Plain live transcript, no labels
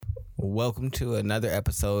Welcome to another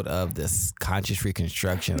episode of this Conscious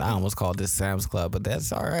Reconstruction. I almost called this Sam's Club, but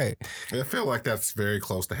that's all right. I feel like that's very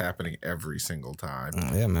close to happening every single time.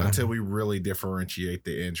 Yeah, man. Until we really differentiate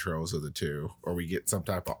the intros of the two, or we get some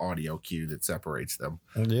type of audio cue that separates them.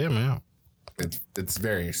 Yeah, man. It's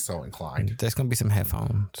very so inclined. There's going to be some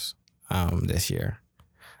headphones this year.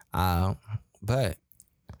 But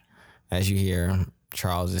as you hear,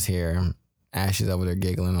 Charles is here. Ash is over there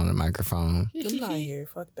giggling on the microphone. I'm not here.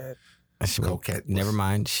 Fuck that. Never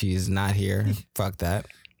mind. She's not here. Fuck that.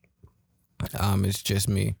 It's just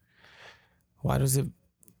me. Why does it...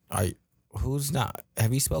 Who's not...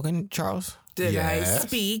 Have you spoken, Charles? Did I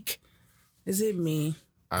speak? Is it me?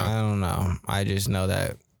 I don't know. I just know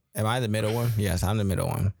that... Am I the middle one? Yes, I'm the middle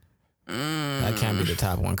one. That can't be the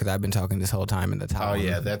top one because I've been talking this whole time in the top one. Oh,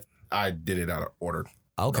 yeah. I did it out of order.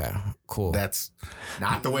 Okay, cool. That's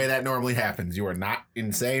not the way that normally happens. You are not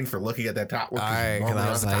insane for looking at that top one. All right, because I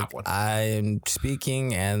was like, I am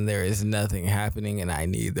speaking and there is nothing happening and I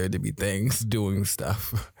need there to be things doing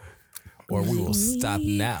stuff. Or we will stop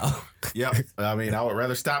now. Yep. I mean, I would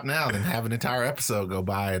rather stop now than have an entire episode go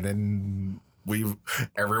by and then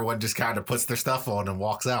everyone just kind of puts their stuff on and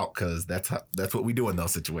walks out because that's what we do in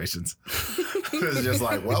those situations. It's just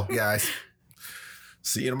like, well, guys,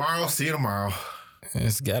 see you tomorrow.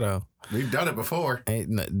 It's ghetto. We've done it before.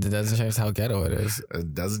 It doesn't change how ghetto it is.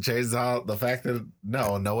 It doesn't change the fact that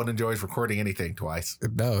no one enjoys recording anything twice.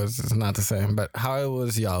 No, it's not the same. But how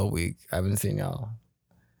was y'all week? I haven't seen y'all.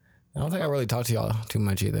 I don't think I really talked to y'all too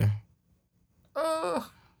much either.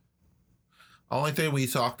 Only thing we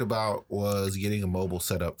talked about was getting a mobile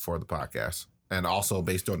setup for the podcast, and also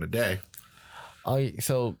based on the day. Oh,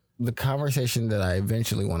 so the conversation that I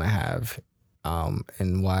eventually want to have.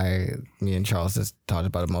 And why me and Charles just talked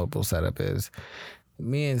about a mobile setup is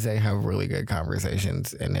me and Zay have really good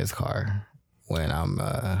conversations in his car when I'm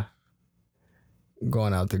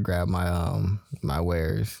going out to grab my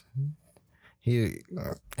wares.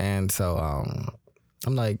 So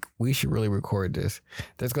I'm like, we should really record this.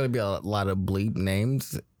 There's going to be a lot of bleep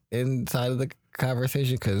names inside of the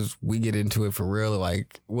conversation because we get into it for real.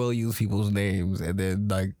 Like, we'll use people's names and then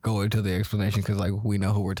like go into the explanation because like we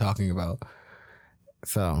know who we're talking about.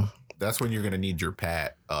 So that's when you're going to need your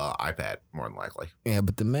iPad more than likely. Yeah,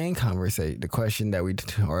 but the main conversation, the question that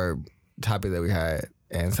or topic that we had,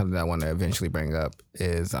 and something that I want to eventually bring up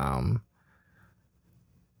is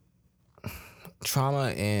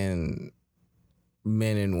trauma in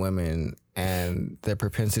men and women and the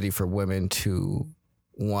propensity for women to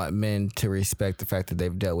want men to respect the fact that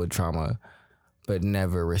they've dealt with trauma, but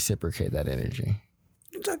never reciprocate that energy.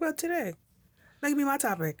 What talk about today? That could be my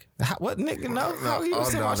topic. What, nigga? No.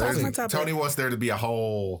 No, Tony wants there to be a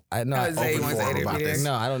whole open forum about this.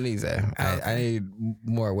 No, I don't need that. Okay. I need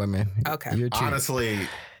more women. Okay. Honestly,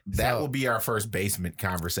 that will be our first basement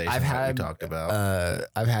conversation we talked about.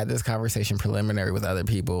 I've had this conversation preliminary with other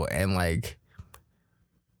people, and like,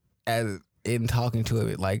 as in talking to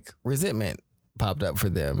it, like resentment popped up for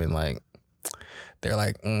them, and like they're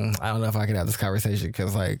like, I don't know if I can have this conversation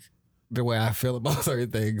because like. The way I feel about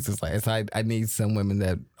certain things is like I need some women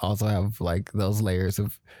that also have like those layers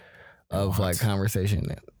of like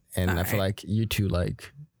conversation, and I feel like you two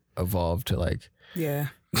like evolved to like yeah.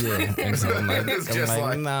 And so I'm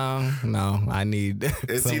like, no, I need.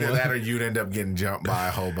 It's someone. Either that or you'd end up getting jumped by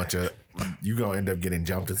a whole bunch of. You gonna end up getting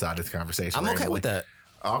jumped inside this conversation. I'm okay with that.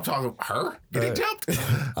 I'm talking her getting jumped.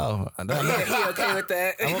 Oh, you okay with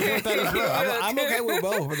that? I'm okay with that as well. I'm okay with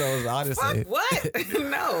both of those, honestly. Fuck what?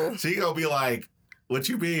 No. She gonna be like, "What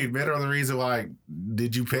you mean? Men are the reason why?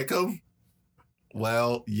 Did you pick them?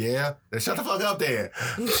 Well, yeah. Then shut the fuck up, then."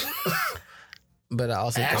 But I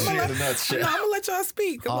also, I'm gonna let y'all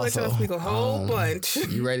speak. I'm gonna let y'all speak a whole bunch.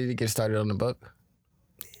 You ready to get started on the book?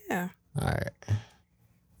 Yeah. All right.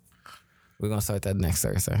 We're gonna start that next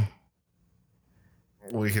Thursday.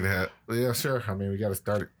 We can have, yeah, sure. I mean, we gotta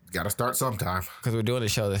start. Got to start sometime because we're doing the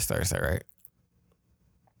show this Thursday, right?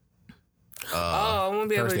 I won't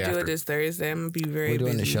be able to do it this Thursday. I'm gonna be very busy. We're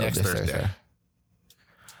doing the show next this Thursday. Thursday.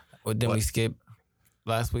 Well, then we skip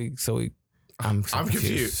last week, so I'm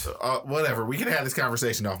confused. Whatever. We can have this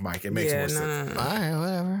conversation off mic. It makes more sense. All right,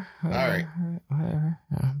 whatever. All right. Whatever.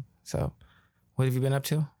 So, what have you been up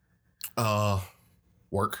to?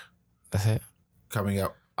 Work. That's it. Coming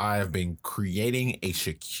up. I have been creating a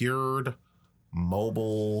secured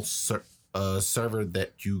mobile server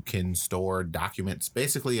that you can store documents.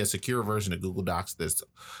 Basically, a secure version of Google Docs that's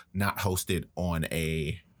not hosted on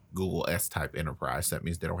a Google S-type enterprise. That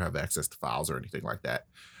means they don't have access to files or anything like that.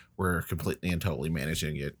 We're completely and totally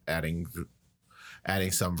managing it, adding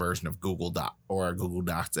adding some version of Google Doc or Google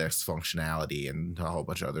Docs X functionality and a whole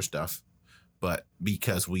bunch of other stuff. But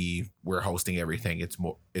because we're hosting everything,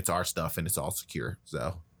 it's our stuff and it's all secure.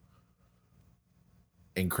 So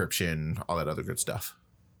encryption, all that other good stuff.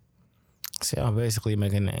 So I'm basically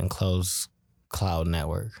making an enclosed cloud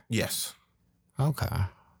network. Yes. Okay.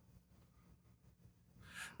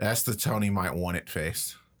 That's the Tony might want it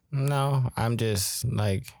face. No, I'm just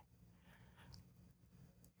like,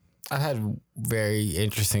 I've had very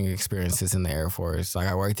interesting experiences in the Air Force. Like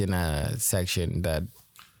I worked in a section that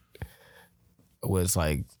was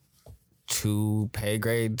like 2 pay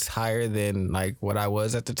grades higher than like what I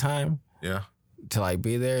was at the time. Yeah. To like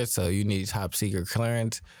be there. So you need top secret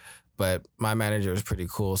clearance. But my manager was pretty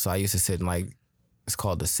cool. So I used to sit in like, it's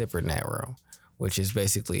called the SIPRNet room, which is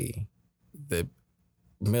basically the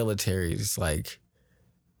military's like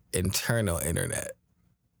internal internet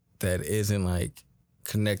that isn't like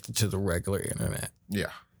connected to the regular internet.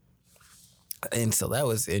 Yeah. And so that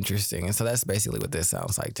was interesting. And so that's basically what this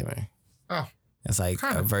sounds like to me. Oh. It's like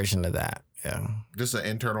a version of that. Yeah. Just an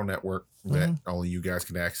internal network that only you guys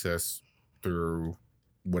can access through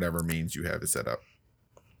whatever means you have it set up.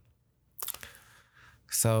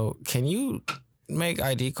 So can you make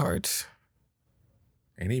ID cards?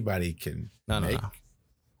 Anybody can make.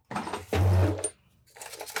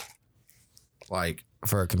 Like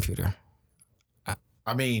for a computer.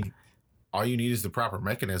 I mean, all you need is the proper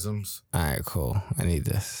mechanisms. All right, cool. I need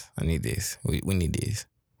this. I need these. We need these.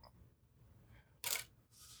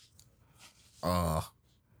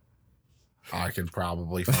 I can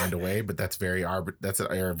probably find a way, but that's that's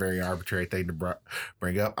a very arbitrary thing to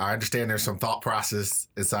bring up. I understand there's some thought process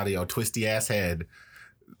inside of your twisty ass head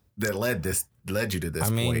that led you to this. I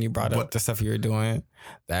mean, point. You brought up the stuff you were doing.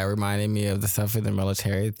 That reminded me of the stuff in the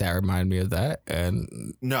military. That reminded me of that.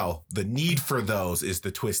 And no, the need for those is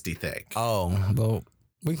the twisty thing. Oh, well,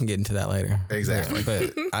 we can get into that later. Exactly.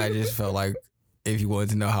 But I just felt like if you wanted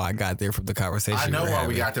to know how I got there from the conversation, I know how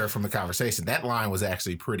we got there from the conversation. That line was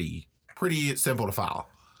actually pretty simple to follow.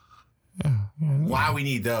 Why we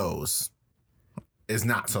need those is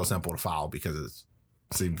not so simple to follow because it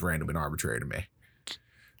seems random and arbitrary to me.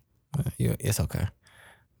 It's okay,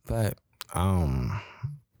 but I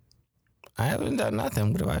haven't done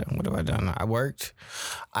nothing. What have I done? I worked.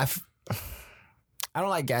 I don't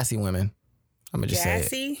like gassy women. I'm gonna just say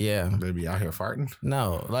it. Yeah, they be out here farting.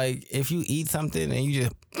 No, like if you eat something and you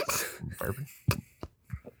just burping.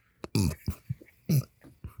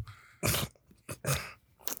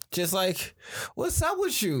 Just like, what's up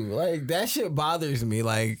with you? Like that shit bothers me.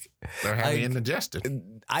 Like they're heavy and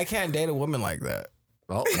indigested. I can't date a woman like that.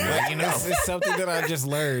 Well, now you know. It's something that I just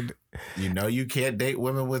learned. You know you can't date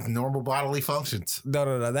women with normal bodily functions.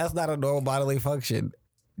 No. That's not a normal bodily function.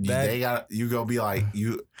 You gonna be like,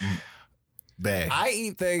 bad. I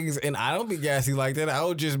eat things and I don't be gassy like that. I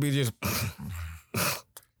would just be just...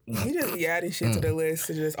 You just be adding shit to the list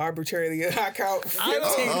and just arbitrarily I count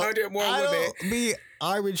 1,500 more women. I don't be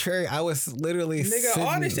arbitrary. I was literally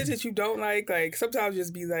all the shit that you don't like sometimes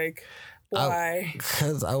just be like, why?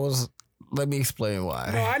 Because I was... Let me explain why.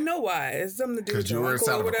 No, I know why. It's something to do with because you were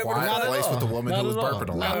inside of a quiet place with the woman who was burping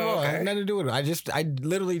a lot. No, nothing to do with it. I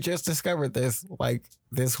literally just discovered this like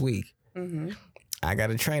this week. Mm-hmm. I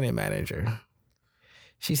got a training manager.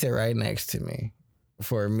 She sat right next to me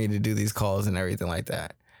for me to do these calls and everything like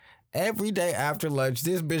that. Every day after lunch,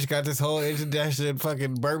 this bitch got this whole introduction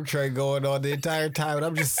fucking burp tray going on the entire time. And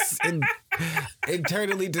I'm just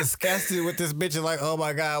internally disgusted with this bitch and like, oh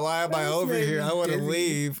my God, why am I over here? I want to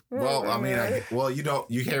leave. Well, I mean,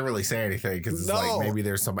 you can't really say anything because it's like maybe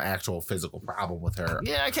there's some actual physical problem with her.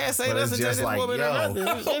 Yeah, I can't say nothing to this woman.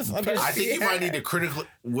 I think you might need to critically,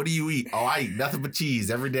 what do you eat? Oh, I eat nothing but cheese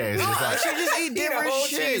every day. It's just like, she just eat different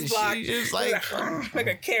shit. She just like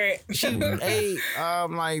a carrot. She ate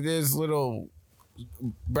like this little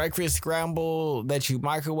breakfast scramble that you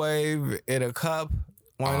microwave in a cup.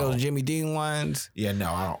 One of those Jimmy Dean ones. Yeah,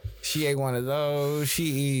 no, I don't. She ate one of those.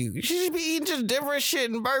 She just be eating just different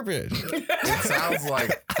shit and burping. It sounds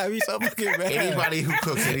like I be so fucking mad. Anybody who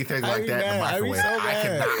cooks anything like that in the microwave, I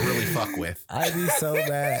cannot really fuck with. I be so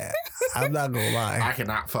mad. I'm not gonna lie. I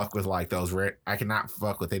cannot fuck with like those. I cannot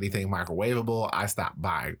fuck with anything microwavable. I stopped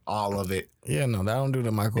buying all of it. Yeah, no, I don't do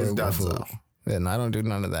the microwave food. Yeah, no, I don't do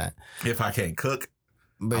none of that. If I can't cook,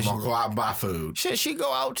 but I'm gonna go out and buy food. Shit, she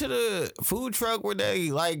go out to the food truck where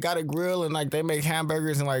they like got a grill and like they make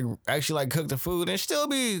hamburgers and like actually like cook the food and still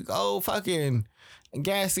be fucking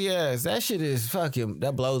gassy ass. That shit is fucking,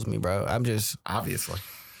 that blows me, bro. I'm just obviously.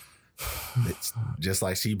 It's just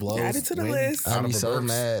like she blows. Add it to the list. I'd be so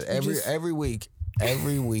mad every week.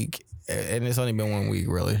 and it's only been 1 week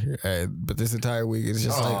really, but this entire week it's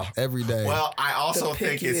just like every day. Well, I also The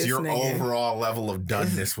think it's your pickiest nigga. overall level of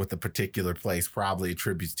doneness with the particular place probably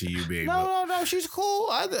attributes to you being. No, she's cool.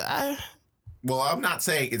 Well, I'm not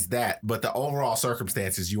saying it's that, but the overall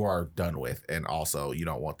circumstances you are done with, and also you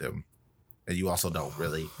don't want them, and you also don't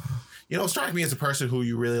really, you don't strike me as a person who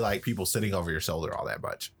you really like people sitting over your shoulder all that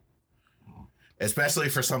much. Especially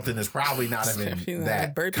for something that's probably not even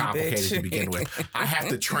that complicated bitch. to begin with. I have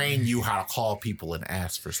to train you how to call people and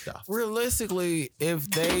ask for stuff. Realistically, if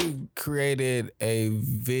they created a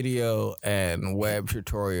video and web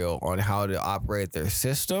tutorial on how to operate their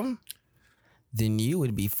system, then you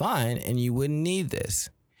would be fine and you wouldn't need this.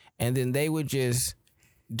 And then they would just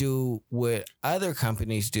do what other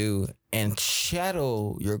companies do and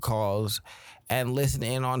shadow your calls and listen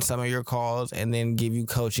in on some of your calls and then give you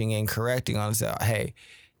coaching and correcting on, say, hey,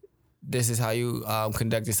 this is how you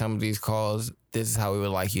conducted some of these calls. This is how we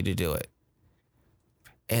would like you to do it.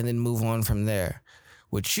 And then move on from there.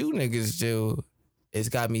 What you niggas do is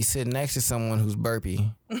got me sitting next to someone who's burpy.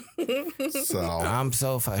 So I'm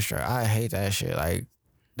so frustrated. I hate that shit. Like,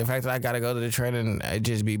 the fact that I gotta go to the training, it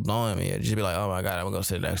just be blowing me. It just be like, oh my God, I'm gonna go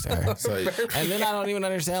sit next to her. So, And then I don't even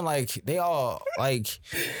understand, like, they all, like,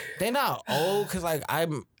 they not old, because, like,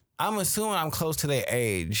 I'm assuming I'm close to their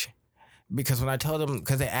age. Because when I told them,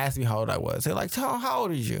 because they asked me how old I was, they're like, Tom, how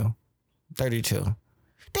old are you? 32.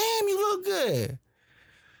 Damn, you look good.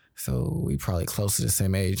 So we probably close to the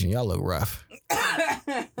same age, and y'all look rough.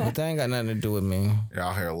 But that ain't got nothing to do with me.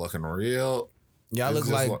 y'all here looking real. Y'all It's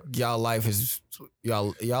look just like y'all life has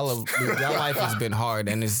been hard,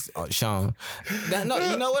 and it's shown. No,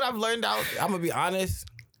 you know what I've learned out? I'm gonna be honest,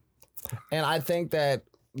 and I think that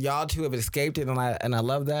y'all two have escaped it, and I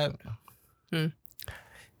love that.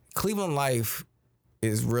 Cleveland life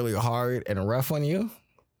is really hard and rough on you,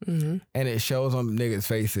 and it shows on niggas'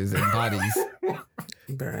 faces and bodies.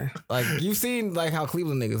 Bruh. Like, you've seen like how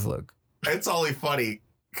Cleveland niggas look. It's only funny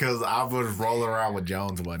because I was rolling around with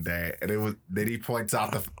Jones one day, and then he points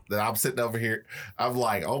out that I'm sitting over here. I'm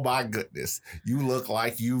like, oh my goodness, you look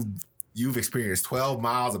like you've experienced 12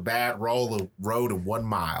 miles of bad road in 1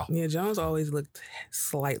 mile. Yeah, Jones always looked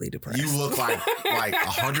slightly depressed. You look like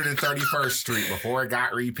 131st Street before it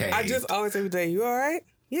got repaid. I just always every day, you all right?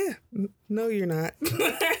 Yeah. No, you're not.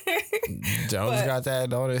 Jones got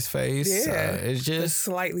that on his face. Yeah. It's The just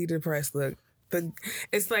slightly depressed look.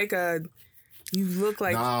 It's like you look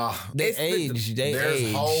like they it's age. They There's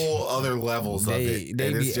age. whole other levels of it. They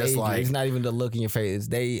And be it's just aging. like, It's not even the look in your face.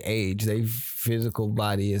 They age. Their physical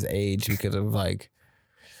body is aged because of like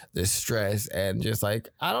the stress and just like,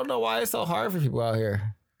 I don't know why it's so hard for people out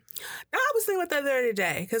here. I was thinking about that the other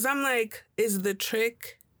day because I'm like, is the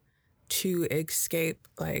trick to escape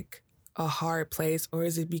like a hard place, or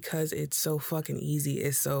is it because it's so fucking easy?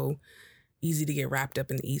 It's so easy to get wrapped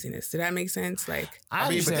up in the easiness. Did that make sense? Like, I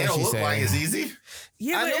mean, but they don't look like it's easy.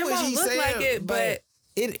 yeah, I but know it what won't she's look saying, like it, but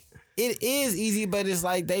it is easy, but it's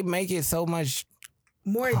like they make it so much.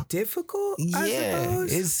 more difficult. I Yeah,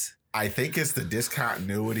 suppose. it's. I think it's the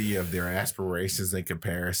discontinuity of their aspirations in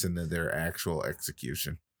comparison to their actual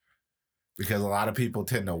execution. Because a lot of people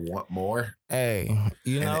tend to want more. Hey,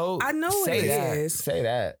 you know, I know what say it that. is. Say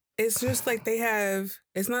that. It's just like they have.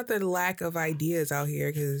 It's not the lack of ideas out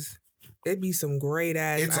here because it'd be some great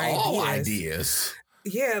ass. It's all ideas.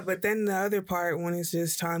 Yeah, but then the other part, when it's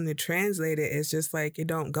just time to translate it, it's just like it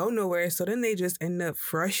don't go nowhere. So then they just end up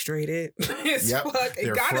frustrated. It's Yep. fuck. It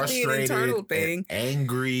They're gotta be an frustrated internal thing. and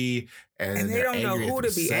angry, And they they're don't know angry who at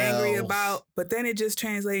to be angry themselves. about. But then it just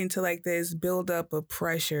translates into like this buildup of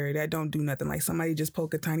pressure that don't do nothing. Like somebody just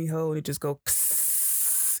poke a tiny hole and it just go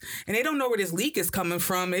and they don't know where this leak is coming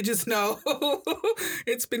from. They just know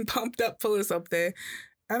it's been pumped up full of something.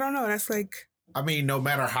 I don't know. That's like, I mean, no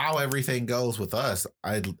matter how everything goes with us,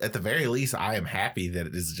 at the very least, I am happy that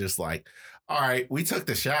it is just like, all right, we took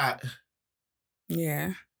the shot.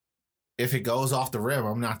 yeah. If it goes off the rim,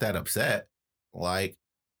 I'm not that upset. Like,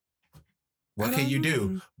 what can you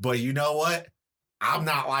do? But you know what? I'm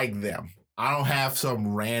not like them. I don't have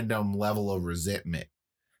some random level of resentment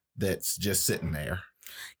that's just sitting there.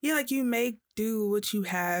 Yeah, like you make do what you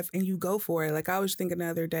have and you go for it. Like I was thinking the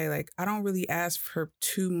other day, like I don't really ask for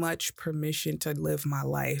too much permission to live my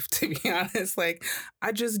life, to be honest. Like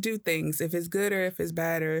I just do things. If it's good or if it's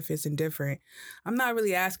bad or if it's indifferent. I'm not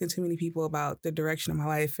really asking too many people about the direction of my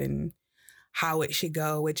life and how it should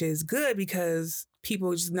go, which is good because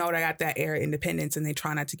people just know that I got that air of independence and they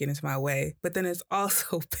try not to get into my way. But then it's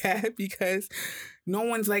also bad because no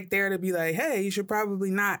one's like there to be like, hey, you should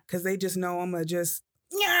probably not, because they just know I'm going to just,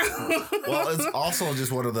 yeah. Well, it's also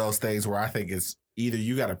just one of those things where I think it's either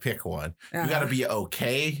you got to pick one. You got to be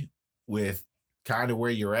okay with kind of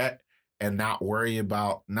where you're at and not worry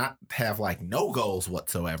about, not have like no goals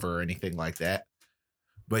whatsoever or anything like that.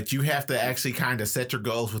 But you have to actually kind of set your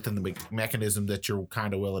goals within the mechanism that you're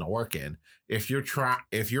kind of willing to work in. If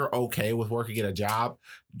you're okay with working at a job,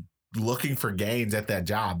 looking for gains at that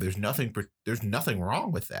job, there's nothing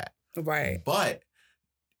wrong with that. Right. But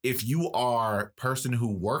if you are a person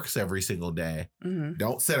who works every single day,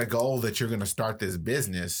 don't set a goal that you're going to start this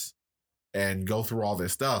business and go through all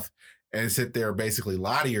this stuff and sit there, basically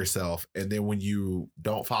lie to yourself. And then when you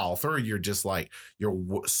don't follow through, you're just like, you're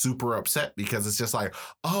super upset because it's just like,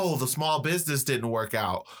 oh, the small business didn't work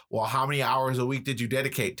out. Well, how many hours a week did you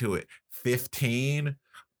dedicate to it? 15?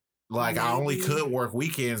 Like, I only could work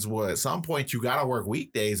weekends. Well, at some point you got to work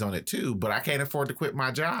weekdays on it too, but I can't afford to quit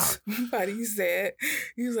my job. Somebody said,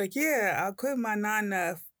 he was like, yeah, I quit my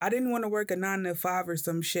I didn't want to work a 9 to 5 or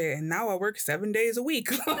some shit. And now I work 7 days a week.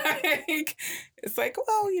 Like, it's like,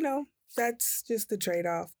 well, you know, that's just the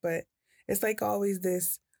trade-off. But it's like always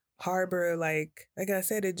this harbor, like I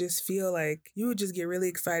said, it just feel like you would just get really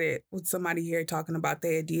excited with somebody here talking about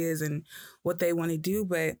their ideas and what they want to do,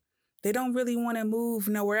 but they don't really want to move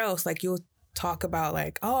nowhere else. Like you'll talk about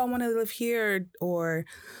like, oh, I want to live here or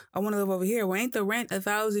I want to live over here. Well, ain't the rent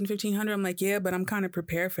 $1,000, $1,500? I'm like, yeah, but I'm kind of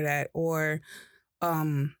prepared for that. Or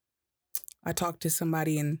I talked to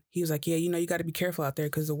somebody and he was like, yeah, you know, you got to be careful out there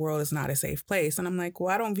because the world is not a safe place. And I'm like, well,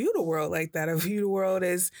 I don't view the world like that. I view the world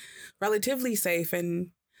as relatively safe, and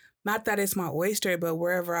not that it's my oyster, but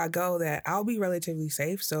wherever I go that I'll be relatively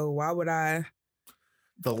safe. So why would I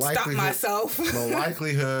stop myself? The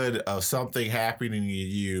likelihood of something happening to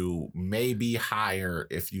you may be higher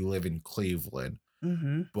if you live in Cleveland,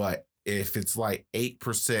 but if it's like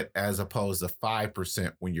 8% as opposed to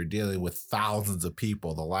 5% when you're dealing with thousands of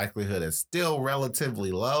people, the likelihood is still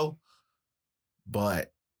relatively low.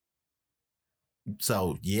 But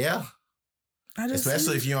so yeah,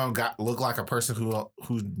 especially if you don't look like a person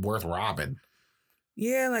who's worth robbing.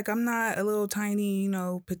 Yeah, like I'm not a little tiny, you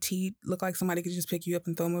know, petite, look like somebody could just pick you up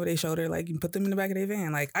and throw them over their shoulder, like and put them in the back of their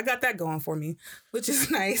van. Like I got that going for me, which is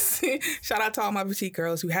nice. Shout out to all my petite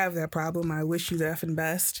girls who have that problem. I wish you the effing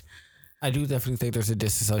best. I do definitely think there's a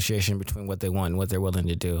disassociation between what they want and what they're willing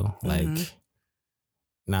to do. Like,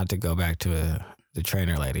 not to go back to the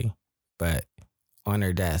trainer lady, but on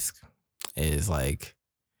her desk is like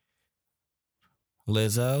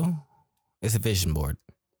Lizzo. It's a vision board.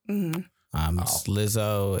 It's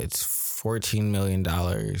Lizzo. It's $14 million.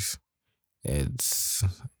 It's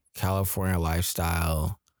California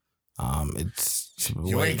lifestyle. It's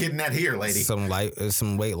you ain't getting that here, lady. Some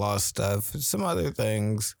weight loss stuff, some other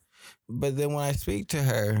things. But then when I speak to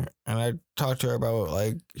her and I talk to her about,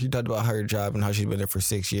 like, she talked about her job and how she's been there for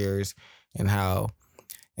 6 years and how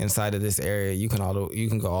inside of this area you can go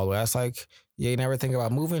all the way. I was like, yeah, you never think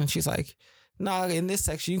about moving? And she's like, no, in this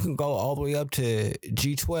section you can go all the way up to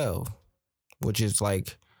G12, which is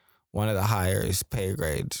like one of the highest pay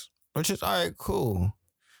grades, which is all right, cool.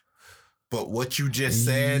 But what you just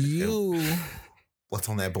said, what's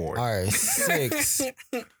on that board? All right, 6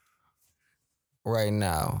 right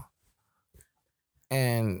now.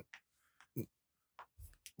 And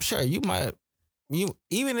sure,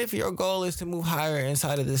 even if your goal is to move higher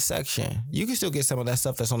inside of this section, you can still get some of that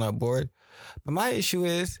stuff that's on that board. But my issue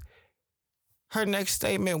is her next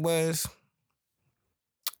statement was,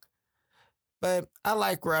 but I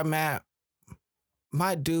like where I'm at.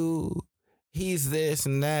 My dude, he's this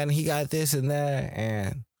and that, and he got this and that,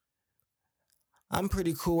 and I'm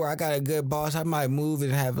pretty cool. I got a good boss. I might move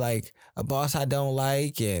and have like a boss I don't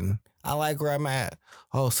like, and I like where I'm at.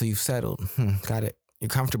 Oh, so you've settled. Got it. You're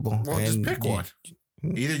comfortable. Well, just pick one.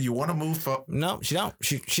 Either you want to move forward. No, she don't.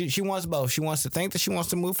 She wants both. She wants to think that she wants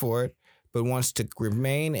to move forward, but wants to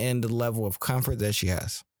remain in the level of comfort that she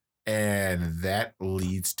has. And that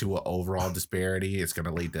leads to an overall disparity. It's going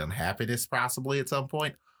to lead to unhappiness possibly at some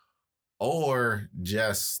point, or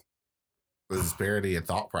just the disparity in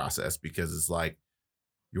thought process, because it's like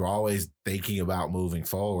you're always thinking about moving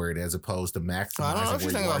forward as opposed to maximizing. I don't know if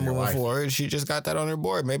she's thinking about moving forward. She just got that on her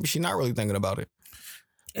board. Maybe she's not really thinking about it.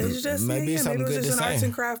 It's just maybe it's something good to say. An arts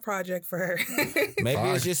and craft project for her. Maybe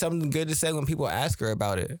it's just something good to say when people ask her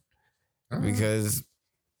about it. Because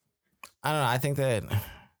I don't know. I think that.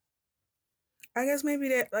 I guess maybe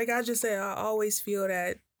that, like I just said, I always feel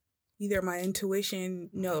that either my intuition,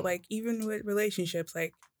 like even with relationships,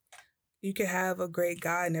 like you could have a great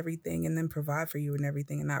guy and everything and then provide for you and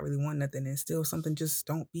everything and not really want nothing and still something just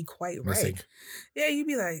don't be quite right. Yeah, you'd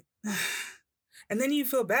be like, and then you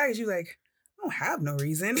feel bad because you're like, I don't have no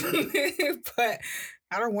reason, but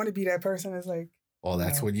I don't want to be that person that's like. Well,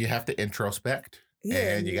 that's when you have to introspect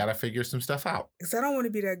and you got to figure some stuff out. Because I don't want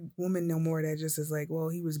to be that woman no more that just is like, well,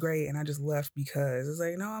 he was great and I just left because. It's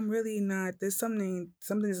like, no, I'm really not. There's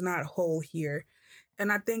something's not whole here.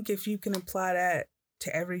 And I think if you can apply that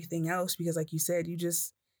to everything else, because like you said,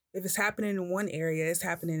 if it's happening in one area, it's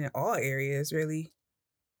happening in all areas, really.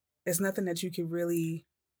 It's nothing that you can really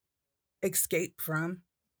escape from.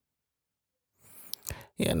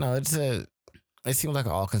 Yeah, no, it seems like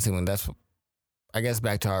all consuming. That's, I guess,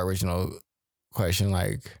 back to our original question,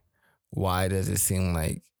 like, why does it seem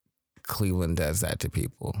like Cleveland does that to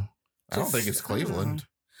people? I don't think it's Cleveland.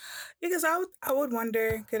 Because I would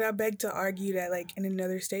wonder, could I beg to argue that, like, in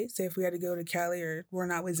another state, say if we had to go to Cali or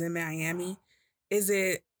when I was in Miami, is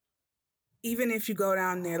it, even if you go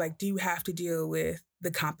down there, like, do you have to deal with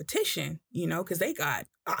the competition, you know, because they got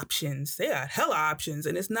options. They got hella options,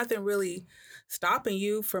 and it's nothing really stopping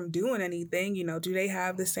you from doing anything. You know, do they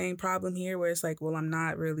have the same problem here where it's like, well, I'm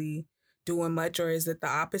not really doing much, or is it the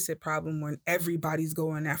opposite problem when everybody's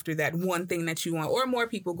going after that one thing that you want, or more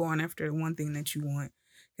people going after the one thing that you want?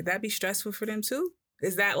 Could that be stressful for them too?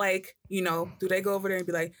 Is that like, you know, do they go over there and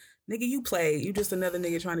be like, nigga, you play, you just another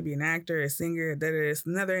nigga trying to be an actor, a singer,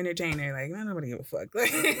 another entertainer. Like, nobody give a fuck.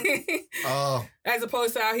 As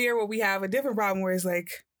opposed to out here where we have a different problem where it's like,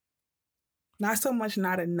 not so much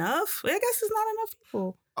not enough. I guess it's not enough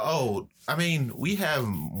people. Oh, I mean, we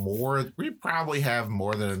probably have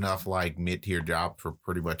more than enough like mid-tier jobs for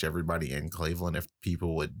pretty much everybody in Cleveland if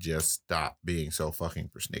people would just stop being so fucking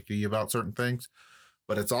persnickety about certain things.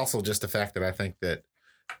 But it's also just the fact that I think that,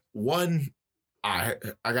 one, I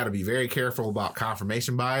got to be very careful about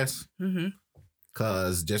confirmation bias,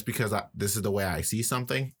 because just because this is the way I see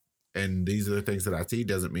something and these are the things that I see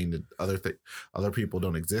doesn't mean that other people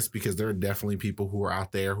don't exist, because there are definitely people who are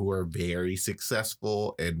out there who are very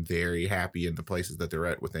successful and very happy in the places that they're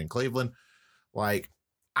at within Cleveland. Like,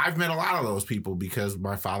 I've met a lot of those people because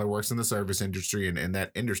my father works in the service industry, and in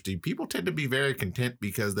that industry, people tend to be very content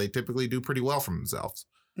because they typically do pretty well for themselves.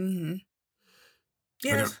 Mm-hmm.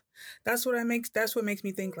 Yeah, that's what makes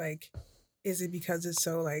me think, like, is it because it's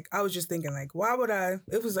so, like, I was just thinking, like, why would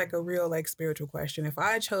it was like a real, like, spiritual question. If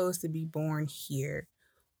I chose to be born here,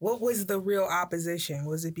 what was the real opposition?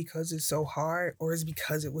 Was it because it's so hard, or is it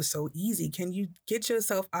because it was so easy? Can you get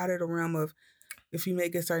yourself out of the realm of, if you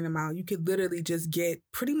make a certain amount, you could literally just get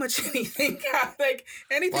pretty much anything. Like,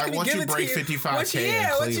 anything. Like, once you break 55K in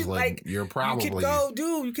Cleveland, you're probably...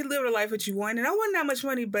 You could live the life that you want. And I wasn't that much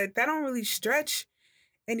money, but that don't really stretch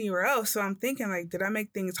anywhere else. So I'm thinking, like, did I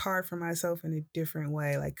make things hard for myself in a different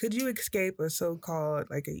way? Like, could you escape a so-called,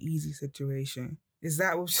 like, an easy situation? Is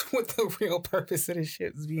that what the real purpose of this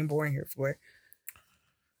shit is being born here for?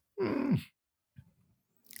 I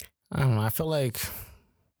don't know. I feel like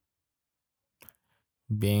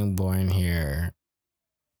being born here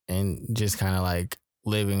and just kind of like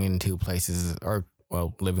living in two places, or,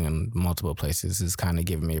 well, living in multiple places, is kind of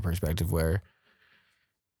giving me a perspective where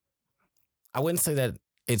I wouldn't say that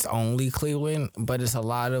it's only Cleveland, but it's a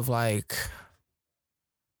lot of like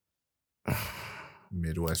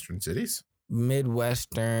Midwestern cities.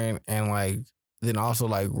 Midwestern, and like then also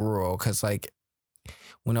like rural, because like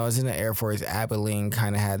when I was in the Air Force, Abilene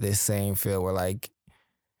kind of had this same feel where like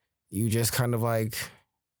you just kind of like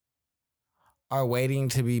are waiting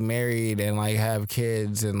to be married and like have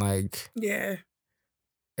kids and like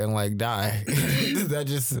and like die. That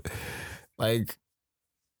just like,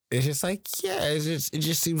 it's just like, yeah, it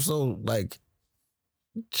just seems so like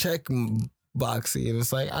check boxy, and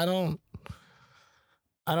it's like I don't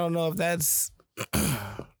know if that's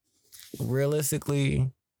realistically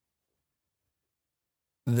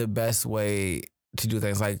the best way to do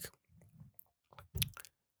things. Like,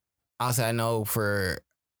 also, I know, for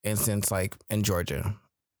instance, like in Georgia,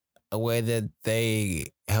 a way that they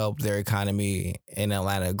helped their economy in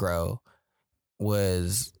Atlanta grow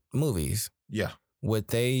was movies. Yeah. What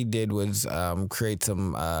they did was create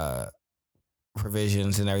some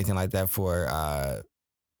provisions and everything like that for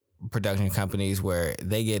production companies where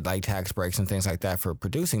they get like tax breaks and things like that for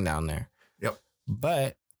producing down there. Yep.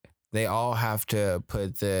 But they all have to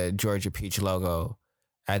put the Georgia Peach logo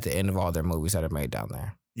at the end of all their movies that are made down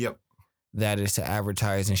there. Yep. That is to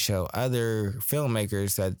advertise and show other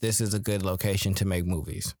filmmakers that this is a good location to make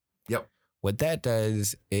movies. Yep. What that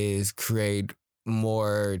does is create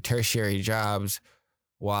more tertiary jobs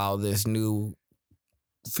while this new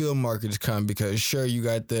film market is coming, because sure, you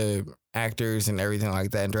got the actors and everything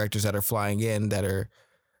like that and directors that are flying in that are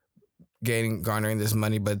garnering this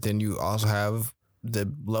money, but then you also have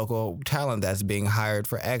the local talent that's being hired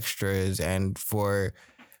for extras and for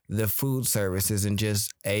the food services, and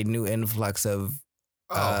just a new influx of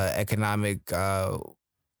economic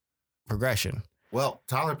progression. Well,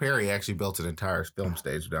 Tyler Perry actually built an entire film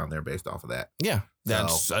stage down there based off of that. Yeah,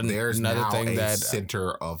 that's So there's another now thing a that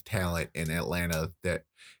center of talent in Atlanta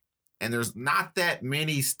and there's not that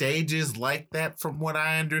many stages like that from what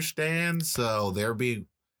I understand. So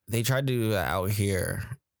they tried to do that out here,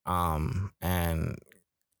 and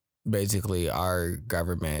basically our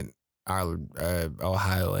government, our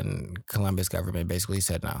Ohio and Columbus government, basically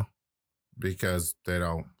said no. because they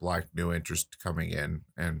don't like new interest coming in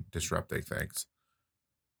and disrupting things.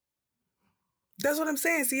 That's what I'm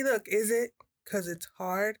saying. See, look, is it because it's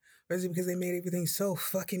hard, or is it because they made everything so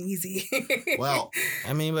fucking easy? Well,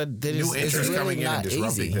 I mean, but new interest really coming in and not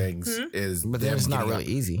disrupting easy. things is, But then them it's not getting really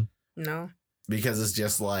easy. No. because it's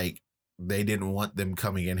just like they didn't want them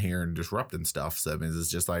coming in here and disrupting stuff. So that means it's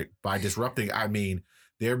just like by disrupting, I mean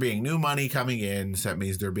there being new money coming in. So that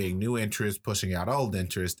means there being new interest pushing out old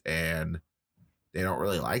interest, and they don't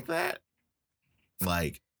really like that.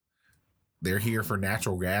 Like they're here for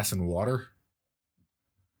natural gas and water.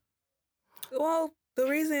 Well, the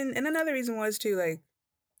reason, and another reason was too, like,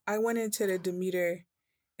 I went into the Demeter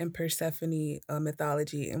and Persephone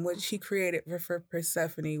mythology, and what she created for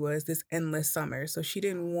Persephone was this endless summer. So she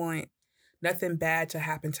didn't want nothing bad to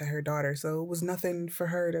happen to her daughter. So it was nothing for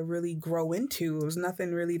her to really grow into. It was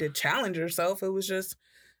nothing really to challenge herself. It was just,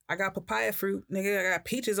 I got papaya fruit, nigga. I got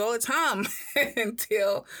peaches all the time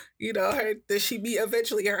until, she meet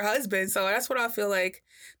eventually her husband. So that's what I feel like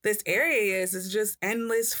this area is. It's just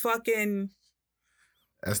endless fucking.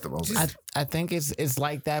 That's the most. I think it's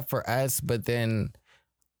like that for us, but then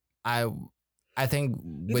I think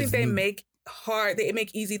You think they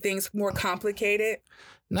make easy things more complicated?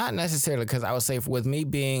 Not necessarily, because I would say with me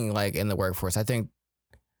being like in the workforce, I think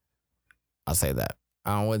I'll say that.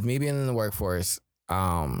 With me being in the workforce,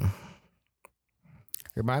 remind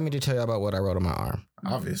me to tell you about what I wrote on my arm.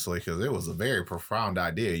 Obviously, because it was a very profound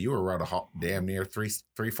idea. You were wrote damn near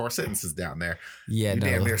 4 sentences down there. Yeah, you no,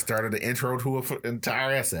 damn near started the intro to an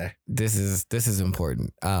entire essay. This is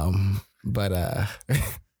important. But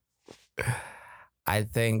I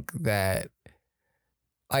think that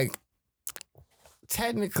like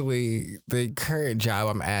technically the current job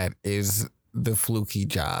I'm at is the fluky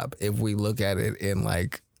job if we look at it in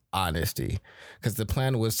like honesty, because the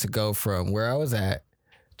plan was to go from where I was at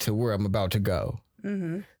to where I'm about to go.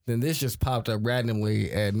 Mm-hmm. Then this just popped up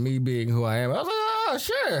randomly, and me being who I am, I was like, oh,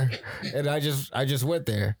 sure. And I just went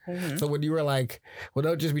there. Mm-hmm. So when you were like, well,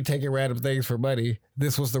 don't just be taking random things for money,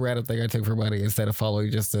 this was the random thing I took for money instead of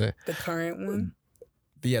following just the current one.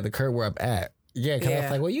 The current where I'm at. Yeah, because I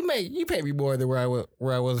was like, well, you pay me more than where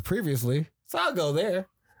I was previously, so I'll go there.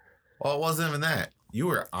 Well, it wasn't even that. You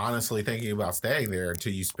were honestly thinking about staying there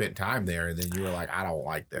until you spent time there, and then you were like, I don't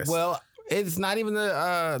like this. Well, it's not even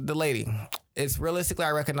the lady. It's realistically,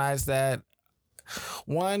 I recognize that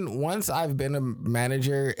once I've been a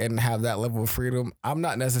manager and have that level of freedom, I'm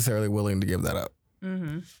not necessarily willing to give that up.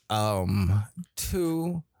 Mm-hmm.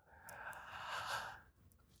 2,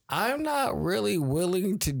 I'm not really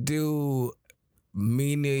willing to do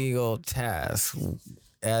menial tasks,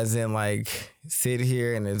 as in like sit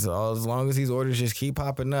here and as long as these orders just keep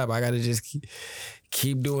popping up, I gotta just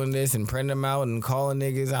keep doing this and print them out and calling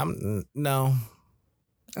niggas. No.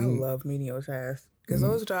 I love menial tasks because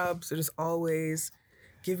those jobs just always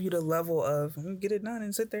give you the level of get it done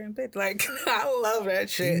and sit there and bit. Like I love that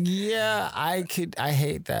shit. Yeah, I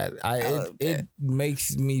hate that. It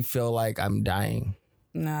makes me feel like I'm dying.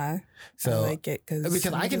 Nah, so I like it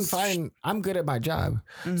because I can I'm good at my job.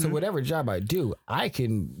 Mm-hmm. So whatever job I do, I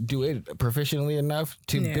can do it proficiently enough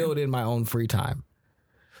to build in my own free time.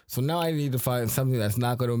 So now I need to find something that's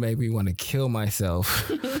not going to make me want to kill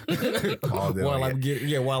myself while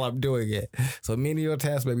I'm doing it. So menial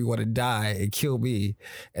tasks make me want to die and kill me,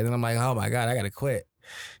 and then I'm like, oh my god, I got to quit.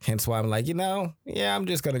 Hence why I'm like, I'm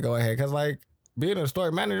just going to go ahead, because like being a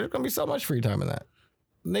store manager, there's going to be so much free time in that.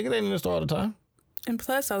 Nigga, they in the store all the time. And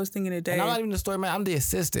plus, I was thinking today, and I'm not even the store man. I'm the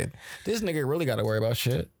assistant. This nigga really got to worry about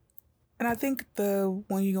shit. And I think the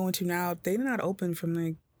one you go into now, they're not open from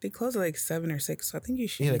like. They close at like 7 or 6, so I think you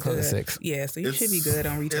should. Yeah, be they close good. at 6. Yeah, so you should be good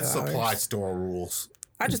on retail It's hours. supply store rules.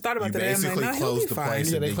 I just thought about You that. I'm like, basically no, he'll close be the fine. place.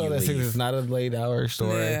 Yeah, and they then close you at 6. leave. It's not a late hour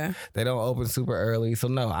store. Yeah. They don't open super early. So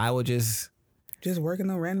no, I would just working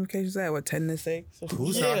on random occasions at what 10 to 6.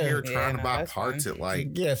 Who's out here trying to buy parts at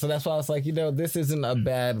like? Yeah, so that's why I was like, this isn't a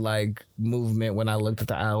bad like movement when I looked at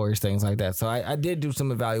the hours, things like that. So I did do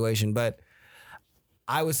some evaluation, but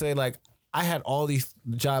I would say like I had all these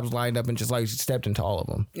jobs lined up and just like stepped into all of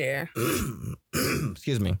them. Yeah.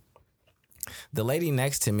 Excuse me. The lady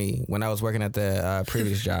next to me when I was working at the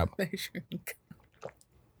previous job,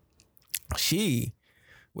 she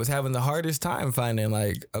was having the hardest time finding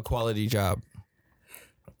like a quality job.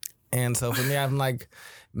 And so for me, I'm like,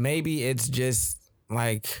 maybe it's just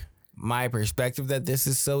like my perspective that this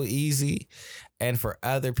is so easy. And for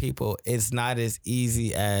other people, it's not as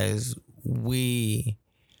easy as we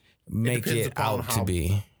make it out to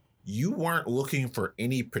be. You weren't looking for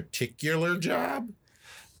any particular job?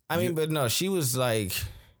 I mean, but no, she was like,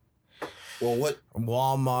 well, what?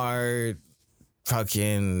 Walmart,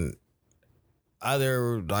 fucking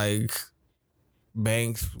other like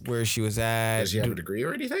banks where she was at. Does she have a degree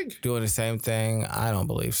or anything? Doing the same thing? I don't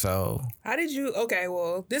believe so. How did you? Okay,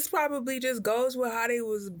 well, this probably just goes with how they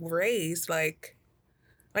was raised. Like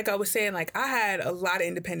I was saying, like I had a lot of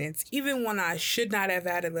independence, even when I should not have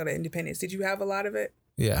had a lot of independence. Did you have a lot of it?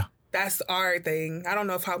 Yeah. That's our thing. I don't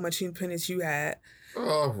know how much independence you had.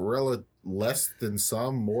 Less than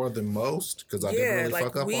some, more than most, because I didn't really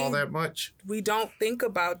fuck up all that much. We don't think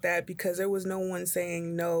about that because there was no one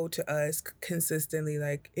saying no to us consistently.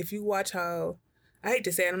 Like, if you watch how, I hate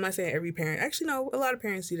to say it, I'm not saying every parent. Actually, no, a lot of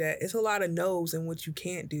parents do that. It's a lot of no's and what you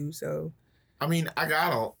can't do, so. I mean, I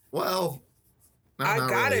got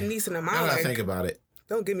a niece and a mom. Now that I think about it.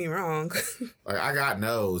 Don't get me wrong. Like, I got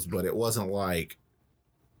no's, but it wasn't like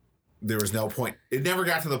there was no point. It never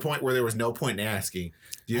got to the point where there was no point in asking.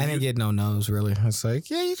 I didn't get no no's, really. It's like,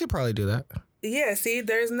 yeah, you could probably do that. Yeah, see,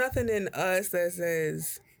 there's nothing in us that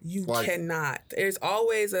says you cannot. There's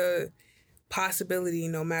always a possibility,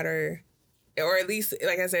 no matter, or at least,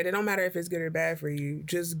 like I said, it don't matter if it's good or bad for you.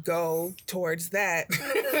 Just go towards that.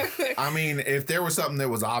 I mean, if there was something that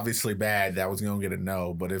was obviously bad, that was going to get a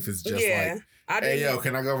no. But if it's just hey, yo,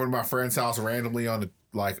 can I go over to my friend's house randomly on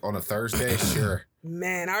a Thursday? Sure.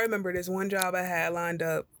 Man, I remember this one job I had lined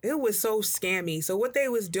up. It was so scammy. So what they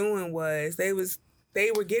was doing was they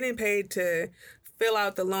were getting paid to fill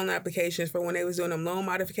out the loan applications for when they was doing them loan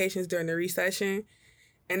modifications during the recession.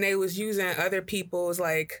 And they was using other people's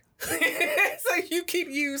like, so you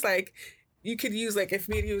could use like if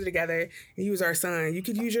me and you was together and use our son, you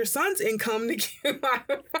could use your son's income to get my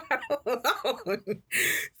loan.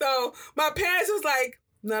 So my parents was like,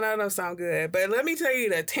 no, sound good. But let me tell you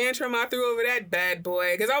the tantrum I threw over that bad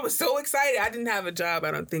boy, because I was so excited. I didn't have a job,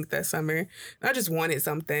 I don't think, that summer. I just wanted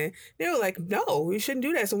something. They were like, no, you shouldn't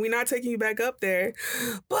do that. So we're not taking you back up there.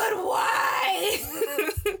 But why?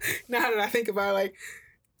 Now that I think about it, like,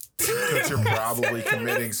 because you're probably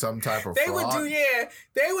committing some type of fraud.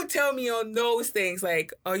 They would tell me on those things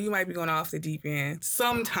like, oh, you might be going off the deep end.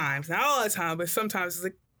 Sometimes, not all the time, but sometimes it's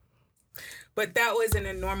like. But that wasn't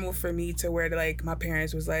a normal for me to where like my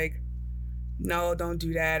parents was like, no, don't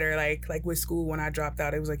do that. Or like with school, when I dropped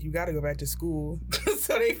out, it was like, you got to go back to school.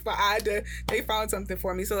 So they found something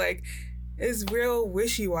for me. So like, it's real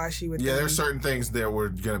wishy-washy with them. There's certain things that were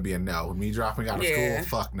going to be a no. Me dropping out of school,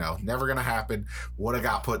 fuck no. Never going to happen. Would have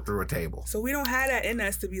got put through a table. So we don't have that in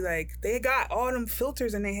us to be like, they got all them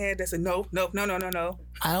filters in their head that said, no.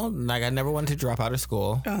 I never wanted to drop out of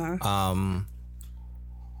school. Uh-huh.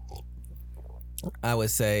 I would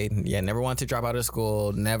say, never wanted to drop out of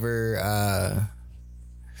school. Never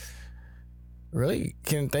really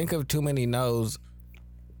can think of too many no's.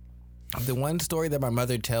 The one story that my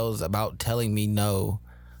mother tells about telling me no,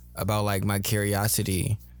 about like my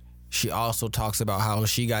curiosity, she also talks about how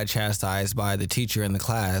she got chastised by the teacher in the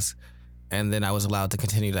class, and then I was allowed to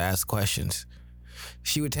continue to ask questions.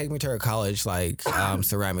 She would take me to her college like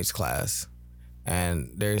ceramics class,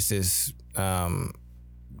 and there's this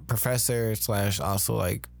professor / also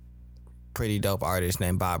like pretty dope artist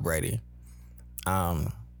named Bob Brady.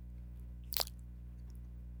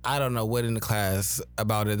 I don't know what in the class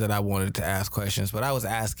about it that I wanted to ask questions, but I was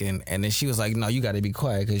asking, and then she was like, no, you got to be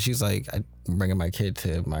quiet, because she's like, I'm bringing my kid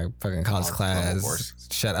to my fucking college class.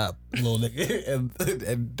 Shut up, little nigga,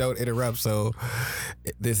 and don't interrupt, so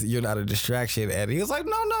you're not a distraction. And he was like,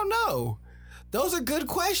 no. Those are good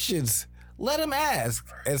questions. Let him ask.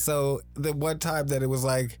 And so the one time that it was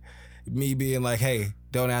like me being like, hey,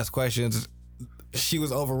 don't ask questions, she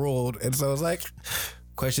was overruled. And so it was like,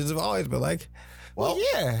 questions have always been like, well,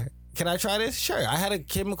 yeah, can I try this? Sure. I had a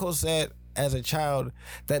chemical set as a child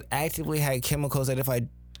that actively had chemicals that if I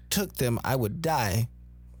took them, I would die.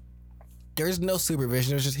 There's no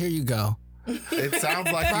supervision. It was just, here you go. It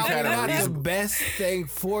sounds like you've had a reason. The best thing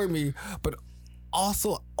for me, but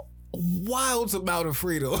also wild amount of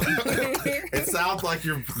freedom. It sounds like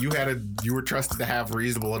you were trusted to have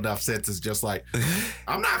reasonable enough sense. It's just like,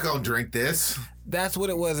 I'm not gonna drink this. That's what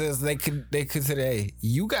it was. Is they consider, hey,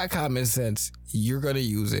 you got common sense, you're gonna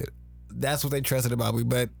use it. That's what they trusted about me.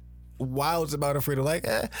 But wild amount of freedom, like,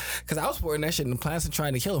 because I was pouring that shit in the plants and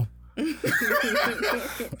trying to kill them.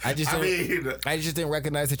 I just didn't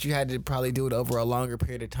recognize that you had to probably do it over a longer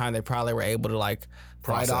period of time. They probably were able to like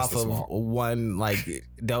bite off of one like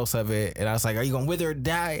dose of it, and I was like, "Are you gonna wither or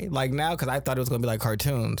die?" Like now, because I thought it was gonna be like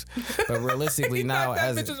cartoons, but realistically now,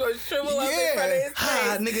 as bitch was gonna shrivel up in front of his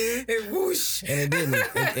face, nigga, and whoosh, and it didn't.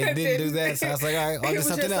 It didn't do that. So I was like, "All right, I'll do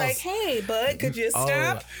something else." Like, "Hey, bud, could you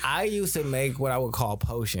stop?" I used to make what I would call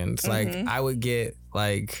potions. Like I would get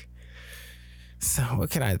like. So what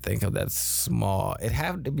can I think of that's small? It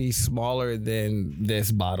had to be smaller than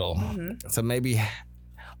this bottle. So maybe,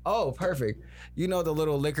 perfect. You know the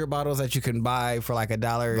little liquor bottles that you can buy for like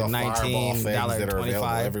 $1.19,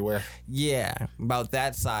 $1.25 everywhere. Yeah, about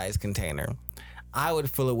that size container. I would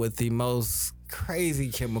fill it with the most crazy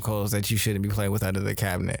chemicals that you shouldn't be playing with under the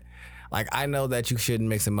cabinet. Like I know that you shouldn't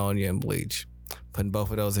mix ammonia and bleach. Putting both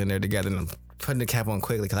of those in there together and putting the cap on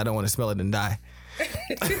quickly because I don't want to smell it and die.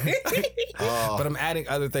 But I'm adding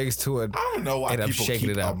other things to it. I don't know why people keep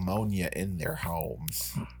it up. ammonia in their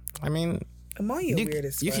homes. I mean, ammonia weird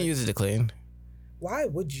as fuck. You can use it to clean. Why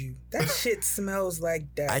would you? That shit smells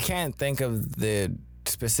like death. I can't think of the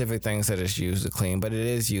specific things that it's used to clean, but it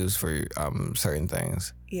is used for certain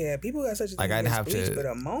things. Yeah, people got such a thing like I'd have bleach, to. But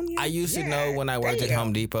ammonia. I used to know when I worked at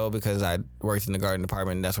Home Depot because I worked in the garden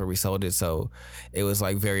department, and that's where we sold it. So it was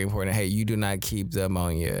like very important. Hey, you do not keep the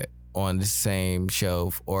ammonia on the same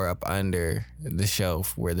shelf or up under the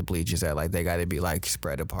shelf where the bleach is at. Like they got to be like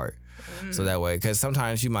spread apart. So that way, because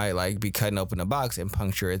sometimes you might like be cutting open a box and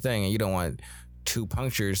puncture a thing, and you don't want 2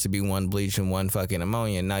 punctures to be 1 bleach and 1 fucking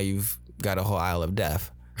ammonia. And now you've got a whole aisle of death.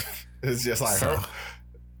 It's just like,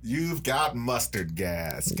 you've got mustard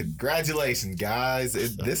gas. Congratulations, guys.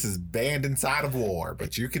 This is banned inside of war,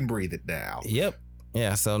 but you can breathe it now. Yep.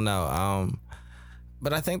 Yeah. So no.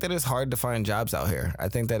 But I think that it's hard to find jobs out here. I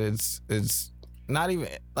think that it's not even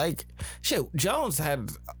like shit. Jones had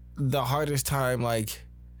the hardest time like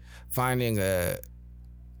finding a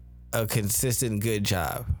consistent good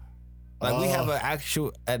job. Like we have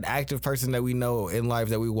an active person that we know in life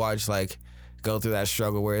that we watch like go through that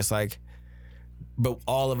struggle where it's like, but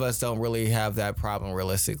all of us don't really have that problem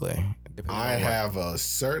realistically. I have a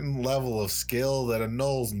certain level of skill that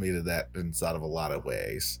annuls me to that inside of a lot of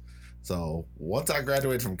ways. So once I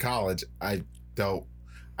graduate from college, I know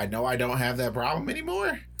I don't have that problem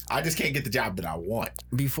anymore. I just can't get the job that I want.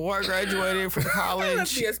 Before I graduated from college,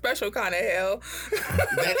 must be a special kind of hell.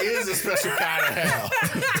 That is a special kind of hell.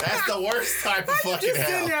 That's the worst type of fucking just hell.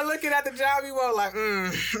 Sitting there looking at the job you want, like,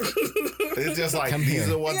 It's just like these are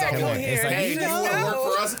the ones I want. It's like, hey, you want to work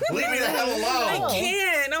for us? Leave me the hell alone. I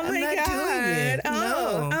can't. Oh my god.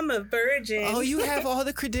 Oh, I'm a virgin. Oh, you have all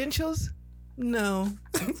the credentials? No.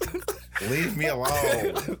 Leave me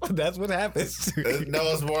alone. That's what happens.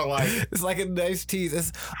 No, it's more like it's like a nice tease.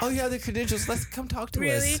 It's, oh, you have the credentials. Let's come talk to us.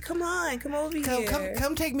 Really? Come on, come over here.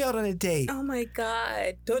 Come take me out on a date. Oh my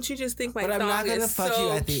god! Don't you just think my but I'm not gonna is fuck so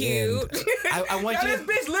you at the cute? end. I want you. This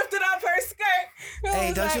bitch lifted up her skirt.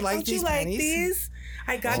 Hey, don't you like these panties? These?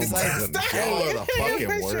 I got oh the my test. God, the fucking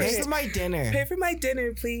worst. Pay for my dinner. Pay for my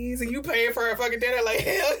dinner, please. And you paying for her fucking dinner? Like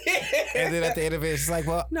hell yeah. And then at the end of it, she's like,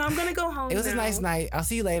 "Well, no, I'm gonna go home. It was a nice night. I'll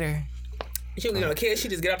see you later." She don't get no kids. She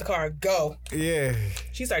just get out the car and go. Yeah.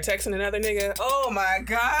 She start texting another nigga. Oh my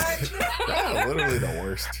god. That's literally the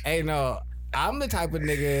worst. Hey, no, I'm the type of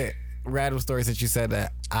nigga. Random story since you said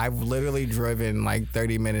that. I've literally driven like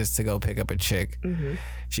 30 minutes to go pick up a chick. Mm-hmm.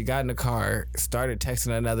 She got in the car, started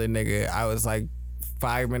texting another nigga. I was like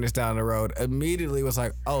 5 minutes down the road. Immediately was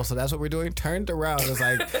like, "Oh, so that's what we're doing?" Turned around. Was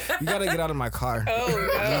like, "You gotta get out of my car."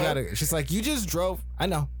 Oh no. She's like, "You just drove." I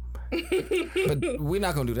know. But we're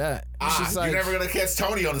not gonna do that. She's like, you're never gonna catch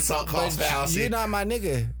Tony on the sunk cost fallacy. You're not my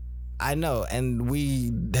nigga. I know, and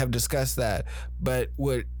we have discussed that. But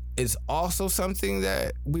what is also something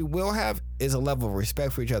that we will have is a level of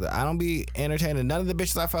respect for each other. I don't be entertaining none of the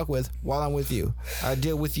bitches I fuck with while I'm with you. I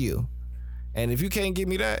deal with you, and if you can't give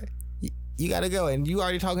me that, you gotta go. And you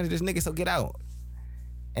already talking to this nigga, so get out.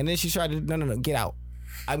 And then she tried to no, get out.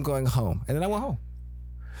 I'm going home, and then I went home.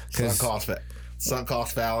 Sunk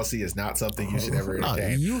cost fallacy is not something you should ever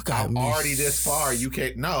entertain. You got I'm me already this far. You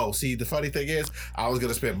can't. No. See, the funny thing is, I was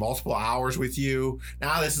gonna spend multiple hours with you.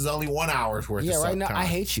 Now this is only 1 hour's worth. Yeah, of right now time. I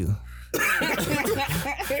hate you.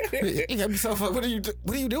 You got me so fucked. What are you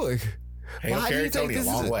doing? Hey, Why do you Tony a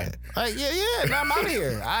long way. Like, yeah. No, I'm out of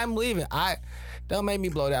here. I'm leaving. Don't make me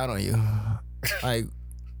blow down on you. Like,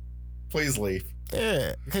 please leave.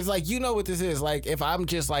 Yeah, because like you know what this is. Like if I'm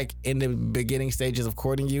just like in the beginning stages of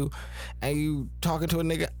courting you, and you talking to a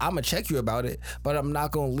nigga, I'm gonna check you about it, but I'm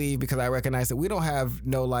not gonna leave because I recognize that we don't have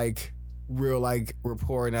no like real like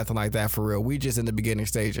rapport or nothing like that for real. We just in the beginning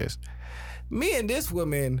stages. Me and this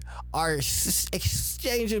woman are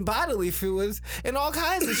exchanging bodily fluids and all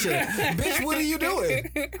kinds of shit. Bitch, what are you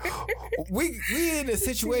doing? We in a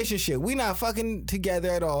situation shit. We not fucking together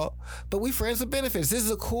at all, but we friends with benefits. This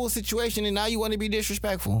is a cool situation, and now you want to be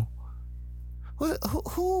disrespectful.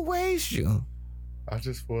 Who raised you? I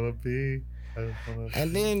just want to be.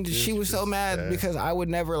 And then she was so mad because I would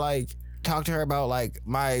never like talk to her about like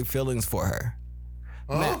my feelings for her.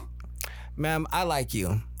 Huh? Ma'am, I like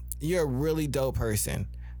you. You're a really dope person.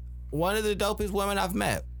 One of the dopest women I've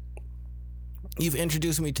met. You've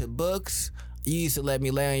introduced me to books. You used to let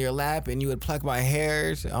me lay on your lap and you would pluck my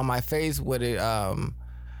hairs on my face with it,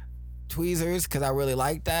 tweezers, because I really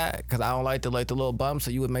like that, because I don't like the little bumps,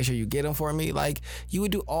 so you would make sure you get them for me. Like, you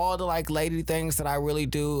would do all the like lady things that I really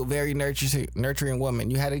do. Very nurturing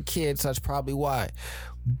woman. You had a kid, so that's probably why.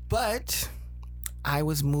 But I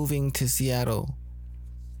was moving to Seattle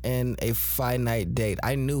in a finite date.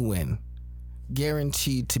 I knew when.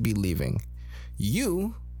 Guaranteed to be leaving.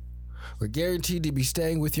 You were guaranteed to be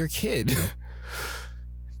staying with your kid.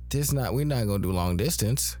 We're not gonna do long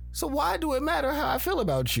distance. So why do it matter how I feel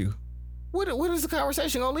about you? What is the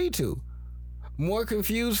conversation gonna lead to? More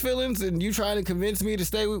confused feelings and you trying to convince me to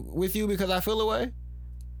stay with you because I feel away?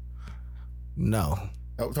 No.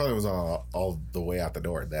 I thought it was all the way out the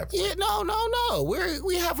door at that point. Yeah, no.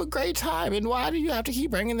 We have a great time, and why do you have to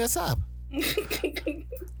keep bringing this up?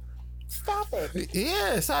 Stop it.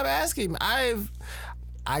 Yeah, stop asking. I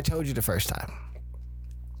told you the first time,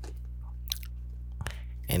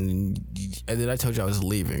 and then I told you I was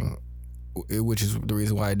leaving, which is the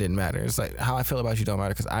reason why it didn't matter. It's like how I feel about you don't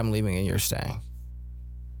matter because I'm leaving and you're staying.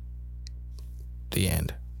 The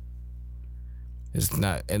end. It's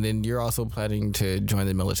not, and then you're also planning to join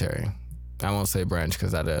the military. I won't say branch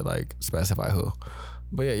because I'd like specify who,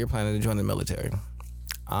 but yeah, you're planning to join the military.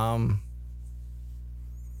 Joining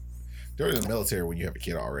the military when you have a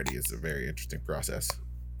kid already is a very interesting process.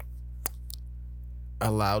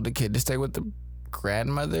 Allowed the kid to stay with the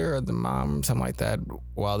grandmother or the mom, something like that,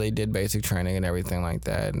 while they did basic training and everything like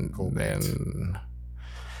that. And cool, then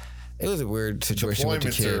it was a weird situation with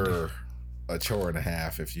the kid. Are a chore and a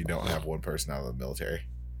half if you don't have one person out of the military.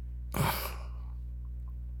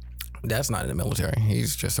 That's not in the military.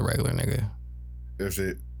 He's just a regular nigga.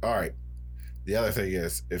 All right. The other thing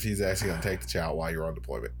is, if he's actually going to take the child while you're on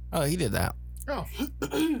deployment. Oh, he did that. Oh.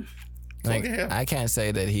 Like, I can't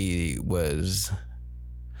say that he was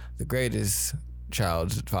the greatest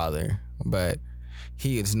child's father, but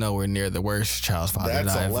he is nowhere near the worst child's father.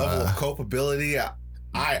 That's a level of culpability.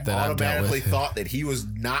 I automatically thought that he was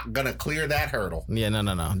not going to clear that hurdle. Yeah, no.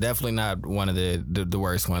 Definitely not one of the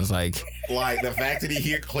worst ones. Like the fact that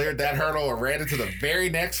he cleared that hurdle and ran into the very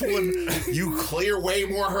next one, you clear way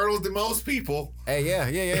more hurdles than most people. Hey,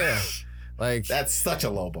 yeah. Like, that's such a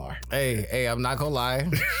low bar. Hey, I'm not gonna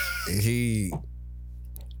lie. He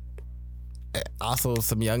also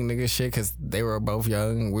some young nigga shit because they were both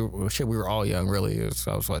young. We were all young, really. I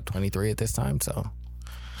was 23 at this time, so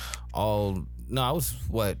I was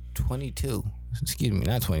 22. Excuse me,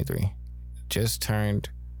 not 23. Just turned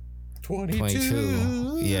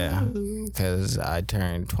 22. Yeah, because I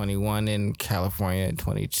turned 21 in California,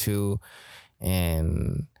 22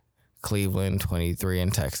 in Cleveland, 23 in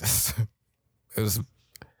Texas. There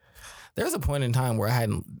was a point in time where I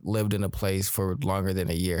hadn't lived in a place for longer than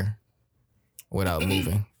a year without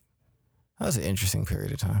moving. That was an interesting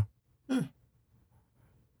period of time.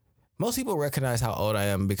 Most people recognize how old I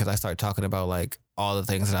am because I start talking about like all the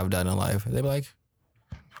things that I've done in life. They're like,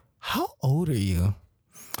 how old are you?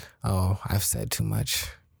 Oh, I've said too much.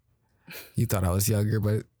 You thought I was younger,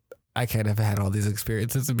 but I can't have had all these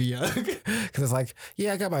experiences to be young. Because it's like,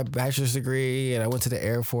 yeah, I got my bachelor's degree and I went to the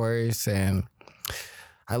Air Force and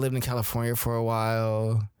I lived in California for a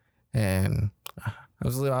while and I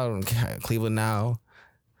was living out in Cleveland now.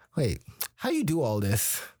 Wait, how do you do all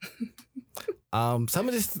this? Some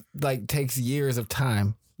of this like takes years of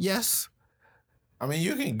time. Yes. I mean,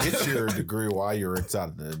 you can get your degree while you're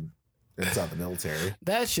inside the military.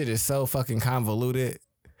 That shit is so fucking convoluted.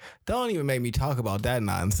 Don't even make me talk about that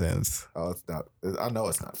nonsense. Oh, it's not. I know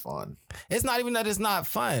it's not fun. It's not even that it's not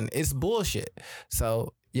fun. It's bullshit.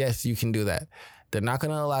 So yes, you can do that. They're not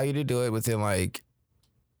going to allow you to do it within like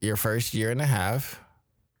your first year and a half.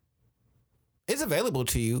 It's available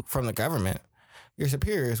to you from the government. Your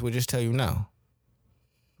superiors will just tell you no,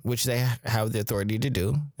 which they have the authority to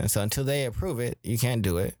do. And so until they approve it, you can't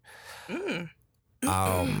do it.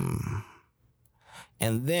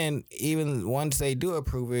 And then even once they do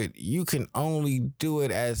approve it, you can only do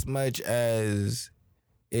it as much as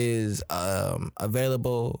is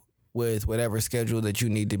available with whatever schedule that you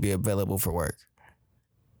need to be available for work.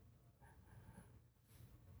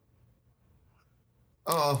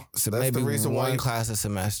 Oh, So that's maybe the reason one why. class a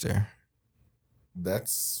semester.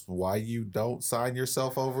 That's why you don't sign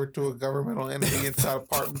yourself over to a governmental entity inside of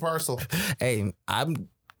part and parcel. Hey,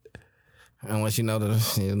 unless you know They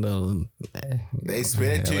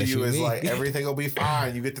spin it to unless you as need. like everything will be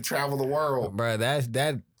fine. You get to travel the world. Bro,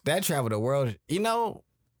 that travel the world. You know,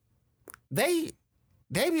 they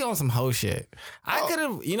be on some whole shit. I Oh. could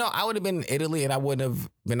have, I would have been in Italy and I wouldn't have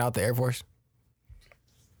been out the Air Force.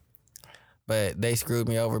 But they screwed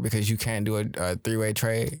me over because you can't do a three-way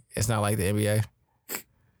trade. It's not like the NBA.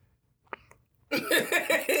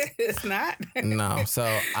 It's not. No. So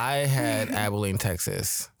I had Abilene,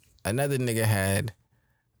 Texas. Another nigga had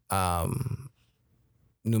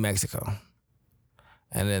New Mexico.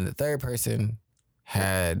 And then the third person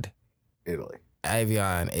had Italy.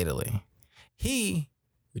 Avion, Italy. He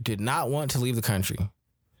did not want to leave the country.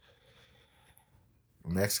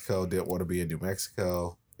 Mexico didn't want to be in New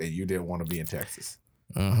Mexico, and you didn't want to be in Texas.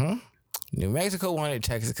 Mm-hmm. New Mexico wanted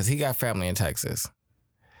Texas because he got family in Texas.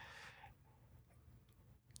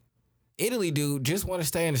 Italy dude just want to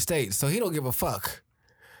stay in the States, so he don't give a fuck.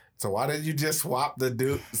 So why did you just swap the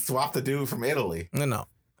dude from Italy? No.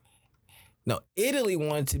 Italy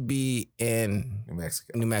wanted to be in New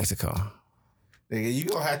Mexico. New Mexico. Nigga, you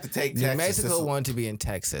gonna have to take New Texas. Mexico wanted to be in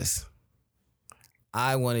Texas.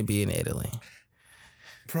 I want to be in Italy.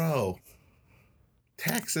 Bro,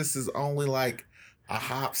 Texas is only like a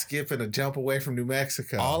hop, skip, and a jump away from New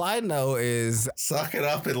Mexico. All I know is Suck it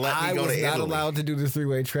up and let I me go was to not Italy. allowed to do the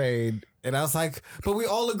three-way trade. And I was like, but we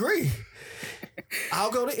all agree.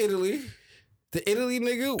 I'll go to Italy. The Italy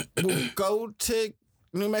nigga will go to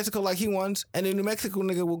New Mexico like he wants. And the New Mexico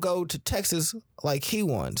nigga will go to Texas like he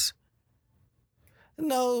wants.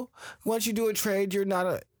 No, once you do a trade,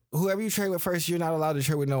 whoever you trade with first, you're not allowed to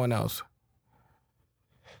trade with no one else.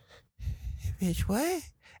 Bitch, what?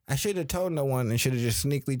 I should have told no one and should have just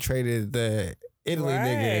sneakily traded the Italy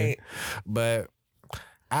nigga. Right. But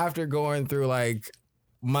after going through like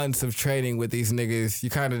months of trading with these niggas, you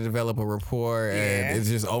kind of develop a rapport, Yeah. and it's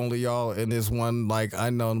just only y'all in this one like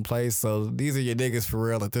unknown place. So these are your niggas for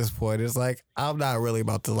real at this point. It's like I'm not really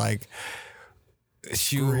about to like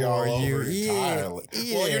Screw y'all shoehorn you. over entirely.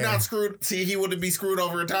 Well, you're not screwed. See, he wouldn't be screwed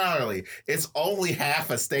over entirely. It's only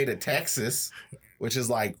half a state of Texas, which is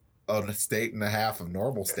like a state and a half of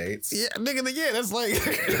normal states. Yeah, nigga, yeah, that's like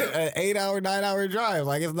an 8-hour, 9-hour drive.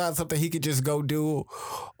 Like, it's not something he could just go do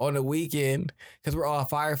on the weekend because we're all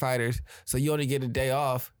firefighters. So you only get a day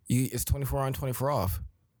off. It's 24 on, 24 off.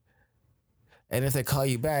 And if they call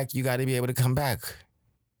you back, you got to be able to come back.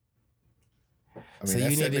 I mean, So you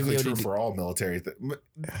that's need to be technically able true to for all military.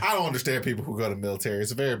 I don't understand people who go to military.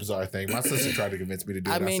 It's a very bizarre thing. My sister tried to convince me to do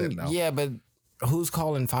it. I I mean, said no. yeah, but who's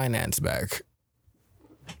calling finance back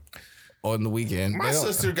on the weekend? My They don't-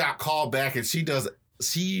 sister got called back, and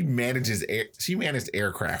she managed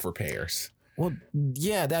aircraft repairs. Well,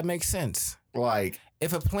 yeah, that makes sense. Like,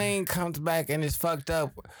 If a plane comes back and it's fucked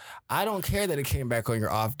up, I don't care that it came back on your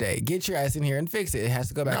off day. Get your ass in here and fix it. It has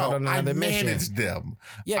to go back out on I another mission. managed them.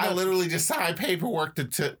 Yeah, I no- literally just signed paperwork to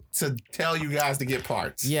tell you guys to get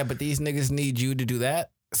parts. Yeah, but these niggas need you to do that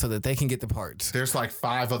so that they can get the parts. There's like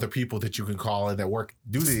 5 other people that you can call in that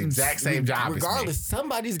do the exact same job. Regardless,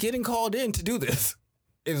 somebody's getting called in to do this,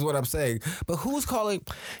 is what I'm saying. But who's calling?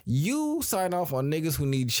 You sign off on niggas who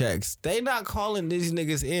need checks. They not calling these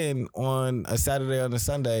niggas in on a Saturday or a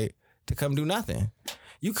Sunday to come do nothing.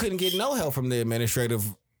 You couldn't get no help from the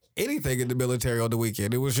administrative anything in the military on the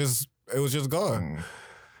weekend. It was just gone.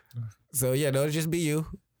 So yeah, no, it'll just be you.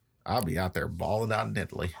 I'll be out there balling out in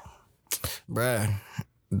Italy. Bruh,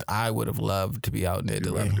 I would have loved to be out in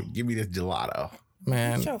Italy. Give me this gelato.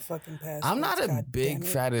 Man, Get your fucking passport. I'm not a God big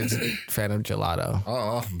damn it. fan of gelato.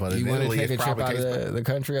 But You in want to Italy, take it a trip probably out tastes better. of the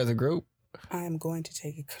country as a group? I am going to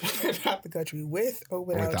take it out the country with or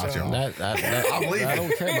without, Without y'all. y'all. I'm leaving. I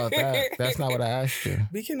don't care about that. That's not what I asked you.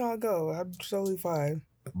 We can all go. I'm totally fine.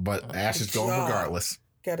 But Ash is going Y'all. regardless.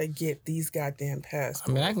 Gotta get these goddamn passports.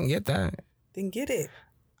 I mean, I can get that. Then get it.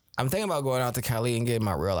 I'm thinking about going out to Cali and getting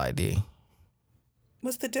my real ID.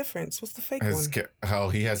 What's the difference? What's the fake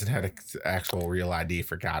He hasn't had an actual real ID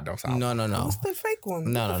for God knows how. No. one? What's the fake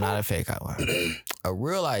one? No, not a fake one. A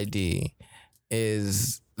real ID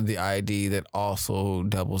is the ID that also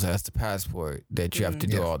doubles as the passport that you have to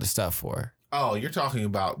do Yeah. all the stuff for. Oh, you're talking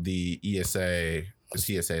about the TSA.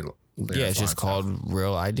 Yeah, it's just called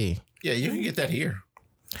real ID. Yeah, you can get that here.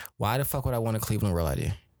 Why the fuck would I want a Cleveland real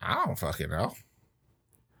ID? I don't fucking know.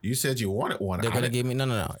 You said you wanted one. They're I gonna didn't- give me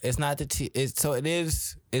no. It's not the T. It's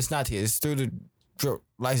not T. It's through the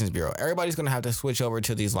license bureau. Everybody's gonna have to switch over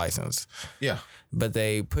to these licenses. Yeah. But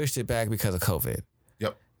they pushed it back because of COVID.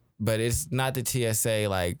 Yep. but it's not the TSA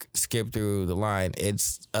like skip through the line.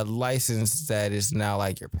 It's a license that is now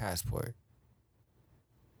like your passport.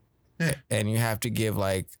 Yeah. And you have to give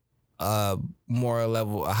like a higher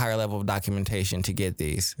level of documentation to get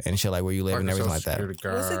these and shit like where you live and everything like that. Security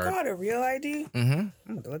What's it card. called? A real ID? Mm-hmm.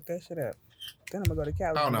 I'm gonna look that shit up. Then I'm gonna go to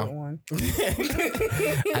Cali Oh, and no. get one.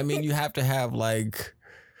 I mean, you have to have like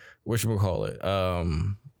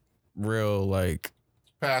whatchamacallit, real like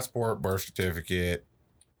Passport, birth certificate,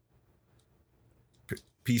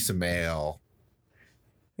 piece of mail.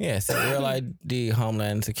 yeah, so real ID,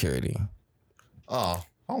 Homeland Security. Oh,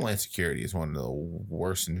 Homeland Security is one of the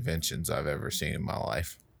worst inventions I've ever seen in my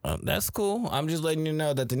life. That's cool. I'm just letting you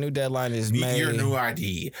know that the new deadline is May. Your new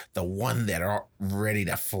ID, the one that are ready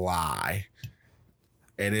to fly.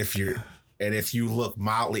 And if you look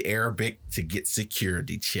mildly Arabic, to get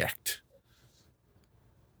security checked.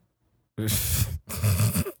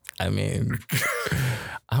 I mean,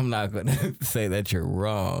 I'm not gonna say that you're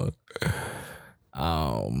wrong.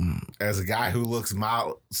 As a guy who looks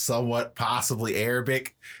somewhat possibly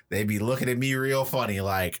Arabic, they'd be looking at me real funny,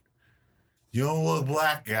 like, "You don't look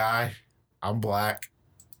black, guy." I'm black.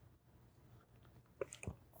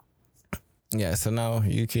 Yeah, so now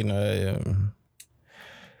you can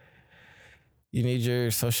you need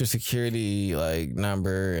your social security like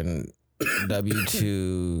number and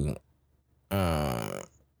W-2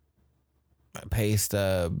 pay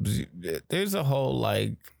stubs. There's a whole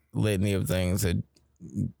like litany of things that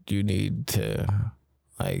you need to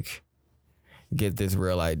like get this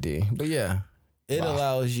real ID. But yeah, it Wow. allows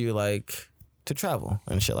allows you like to travel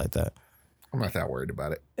and shit like that. I'm not that worried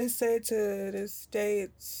about it. It said to the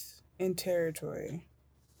states and territory.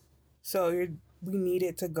 So we need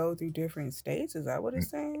it to go through different states? Is that what it's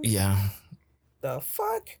saying? Yeah, The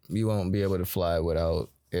fuck? you won't be able to fly without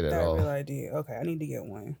it at That all. real ID. Okay, I need to get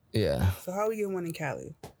one. Yeah. So how we get one in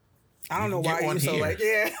Cali? I don't You know can why get you're one so here. like,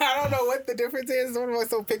 yeah, I don't know what the difference is. Why am I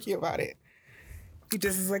so picky about it? You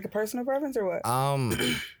just is like a personal preference or what?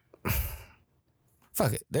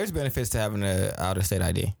 Fuck it. There's benefits to having a out of state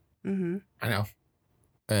ID, Mm-hmm. I know.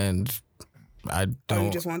 and I Oh, you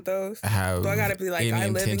don't just want those? have. Do I gotta be like, any I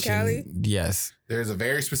live in intention- Cali? Yes. There's a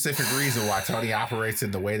very specific reason why Tony operates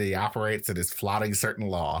in the way that he operates and is flouting certain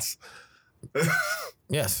laws.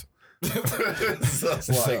 Yes. So it's like,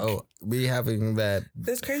 So we having that.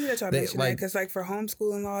 It's crazy that y'all They, mention that like- because, like, for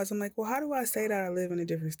homeschooling laws, I'm like, well, how do I say that I live in a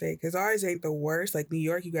different state? Because ours ain't the worst. Like New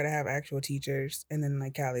York, you gotta have actual teachers, and then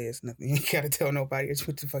like Cali is nothing. You gotta tell nobody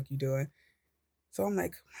what the fuck you doing. So I'm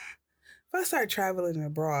like, if I start traveling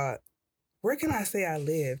abroad, where can I say I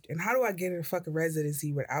lived, and how do I get a fucking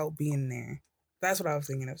residency without being there? That's what I was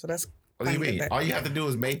thinking of. So that's what do you fine with mean? that. All you have to do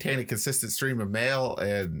is maintain a consistent stream of mail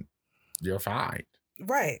and you're fine.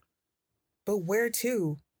 right. But where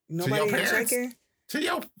to? Nobody your ain't parents? checking. To the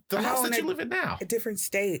No, house that and you live in now. A different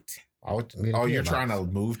state. Oh, Get a you're PO trying to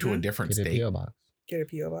box. move to a different Get a state. PO box. Get a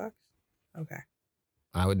PO box. Okay.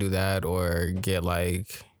 I would do that, or get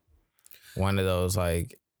like one of those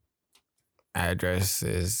like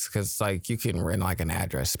addresses, because like you can rent like an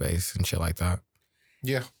address space and shit like that.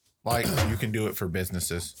 Yeah. Like you can do it for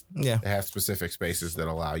businesses. Yeah. They have specific spaces that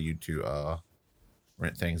allow you to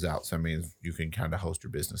rent things out. So that means you can kind of host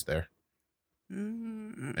your business there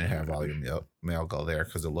and have all your mail go there,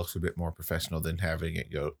 because it looks a bit more professional than having it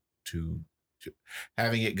go to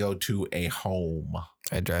a home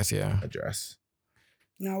Address, yeah. address.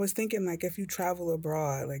 No, I was thinking like if you travel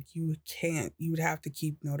abroad, like you would have to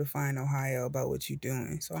keep notifying Ohio about what you're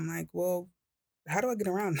doing. So I'm like, well, how do I get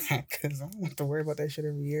around that? Because I don't have to worry about that shit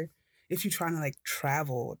every year. If you're trying to like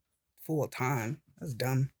travel full time, that's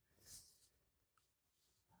dumb.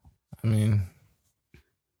 I mean,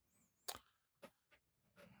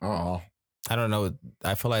 Oh, I don't know.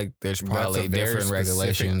 I feel like there's that's probably a very different specific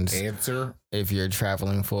regulations answer. if you're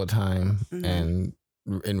traveling full time, Mhm. and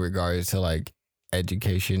in regards to like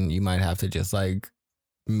education, you might have to just like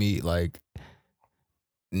meet like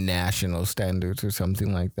national standards or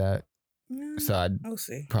something like that. Yeah, So I'd we'll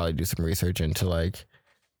see. probably do some research into like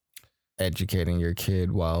educating your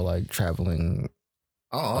kid while like traveling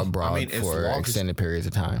Oh, abroad I mean, for extended periods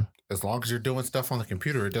of time. as long as you're doing stuff on the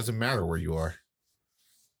computer, it doesn't matter where you are.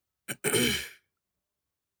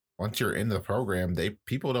 Once you're in the program,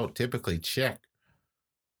 people don't typically check.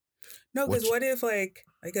 No, because Which- what if like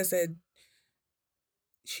I said,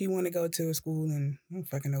 she want to go to a school in I don't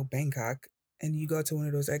fucking know Bangkok, and you go to one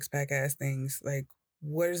of those expat ass things. Like,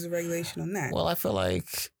 what is the regulation on that? Well, I feel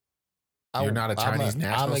like You're not a Chinese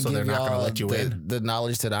national, so they're not gonna let you in. The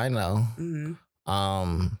knowledge that I know.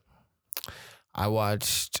 Mm-hmm. I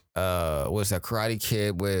watched what's that Karate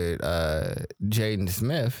Kid with Jaden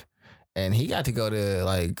Smith, and he got to go to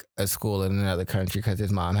like a school in another country because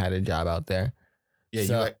his mom had a job out there. Yeah,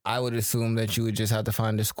 So I would assume that you would just have to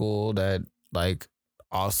find a school that like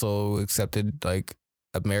also accepted like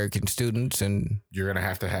American students, and you're going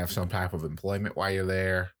to have some type of employment while you're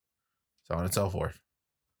there, so on and so forth.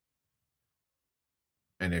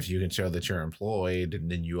 And if you can show that you're employed,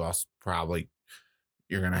 and then you also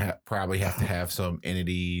you're going to probably have to have some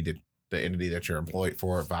entity that the entity that you're employed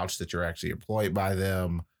for vouch that you're actually employed by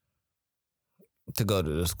them to go to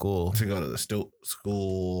the school.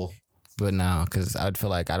 School. But no, because I'd feel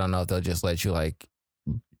like I don't know if they'll just let you like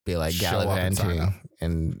be like Show up and sign gallivanting up.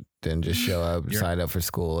 and then just show up, sign up for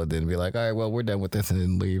school, and then be like, all right, well, we're done with this, and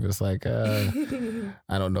then leave. It's like, I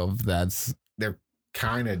don't know if that's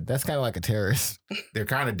kind of like a terrorist. they're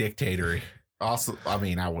kind of dictatory. Also, I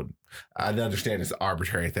mean, I'd understand it's an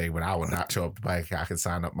arbitrary thing, but I would not show up to bank. I could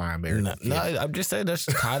sign up my American. No, I'm just saying that's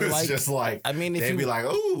kind of it's like just like I mean, if they'd you be like,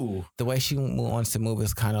 ooh, the way she wants to move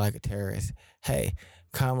is kind of like a terrorist. Hey,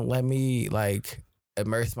 come, let me like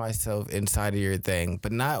immerse myself inside of your thing,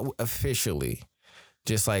 but not officially,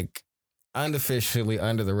 just like unofficially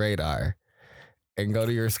under the radar, and go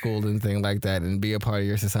to your school and thing like that, and be a part of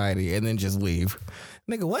your society, and then just leave.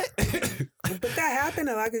 Nigga, what? But that happened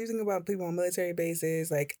a lot because you think about people on military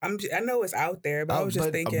bases. Like I know it's out there, but I was just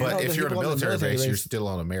thinking. But Oh, if the you're on a people on the military military base, you're base. still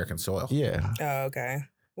on American soil. Yeah. Oh, okay.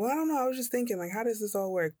 Well, I don't know. I was just thinking, like, how does this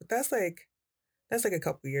all work? But that's like a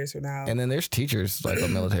couple years from now. And then there's teachers like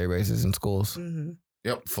on military bases and schools. Mm-hmm.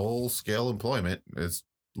 Yep, full scale employment is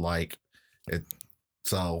like it.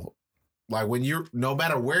 So, like when you're no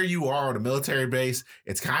matter where you are on a military base,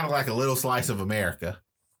 it's kind of like a little slice of America.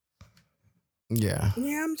 Yeah.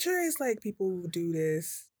 Yeah, I'm sure it's like people who do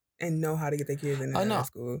this and know how to get their kids into high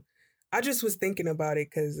school. I just was thinking about it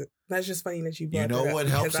because that's just funny that you brought You know that up what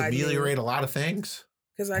helps because I knew- ameliorate a lot of things?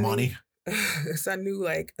 Because I Money. Because I knew,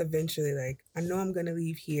 like, eventually, like, I know I'm going to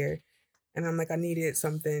leave here. And I'm like, I needed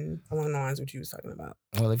something along the lines of what you was talking about.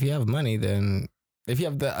 Well, if you have money, then if you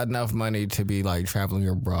have enough money to be like traveling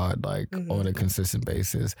abroad, like Mhm. on a consistent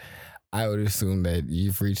basis, I would assume that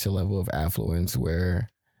you've reached a level of affluence where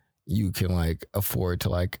you can like afford to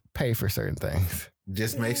like pay for certain things.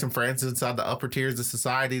 Just make some friends inside the upper tiers of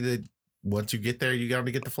society that once you get there, you got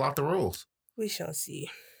to get to flout the rules. We shall see.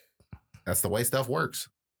 That's the way stuff works.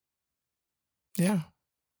 Yeah.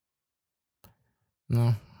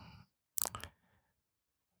 No.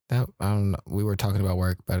 That I don't know. We were talking about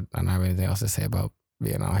work, but I don't have anything else to say about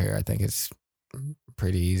being out here. I think it's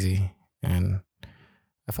pretty easy, and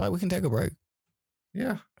I feel like we can take a break.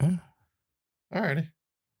 Yeah. Yeah. All righty.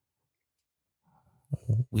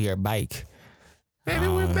 We are bike. Baby,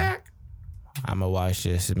 we're back. I'm gonna watch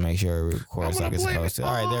this and make sure it records like it's supposed to.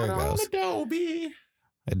 All right, there it goes. Adobe.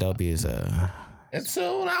 Adobe is And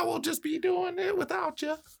soon I will just be doing it without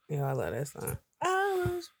you. Yeah, I love that song. I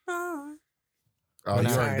was wrong. Oh, When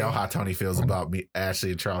you I- already know how Tony feels about me,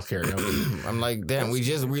 Ashley and Charles karaoke. I'm like, damn, we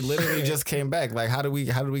literally just came back. Like, how did we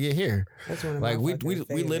get here? That's one of Like, my we fucking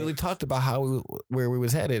literally favorites. talked about where we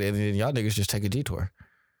was headed, and then y'all niggas just take a detour.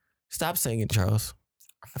 Stop singing, Charles.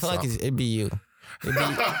 I feel like it'd be you.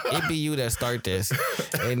 It'd be you that start this,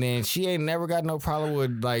 and then she ain't never got no problem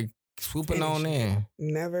with like swooping on in.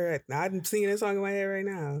 Never. I'm singing this song in my head right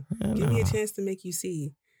now. I Give me a know. chance to make you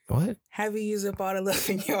see. What? Have you used up all the love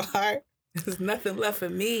in your heart? There's nothing left for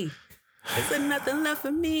me. There's nothing left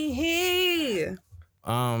for me here.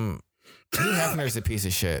 Hugh Hefner's a piece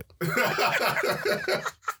of shit.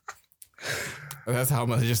 That's how I'm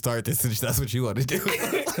gonna just start this. Since that's what you want to do. I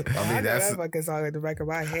mean, know that's. that fucking song at the back of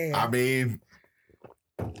my head. I mean,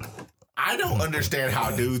 I don't understand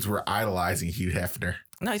how dudes were idolizing Hugh Hefner.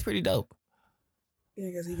 No, he's pretty dope. Yeah,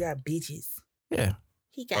 because he got bitches. Yeah.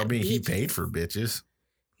 He got I mean, he bitches. paid for bitches.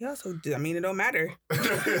 He also did. I mean, it don't matter.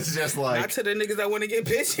 It's just Not like to the niggas that want to get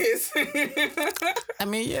bitches. I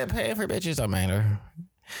mean, yeah, paying for bitches don't matter.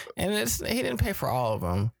 And he didn't pay for all of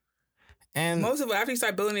them. And Most of them, after you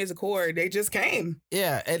start building his accord, they just came.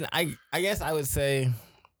 yeah, and I guess I would say,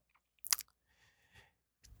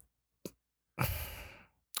 all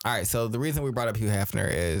right, so the reason we brought up Hugh Hefner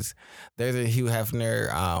is there's a Hugh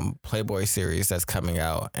Hefner Playboy series that's coming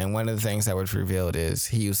out, and one of the things that was revealed is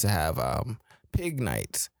he used to have pig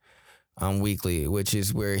nights weekly, which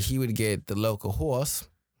is where he would get the local horse,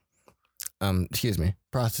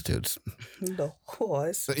 prostitutes. The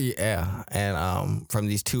horse. Yeah, and from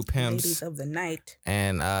these two pimps, Ladies of the night.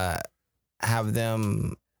 and have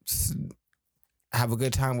them have a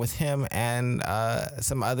good time with him and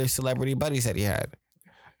some other celebrity buddies that he had.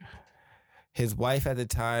 His wife at the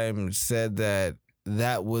time said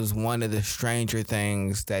that was one of the stranger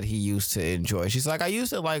things that he used to enjoy. She's like, I used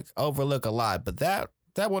to like overlook a lot, but that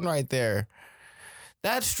That one right there.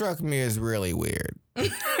 That struck me as really weird.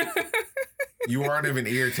 You aren't even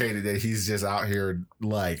irritated that he's just out here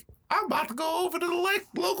like, I'm about to go over to the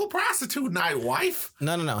local prostitute night, wife.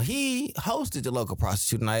 No. He hosted the local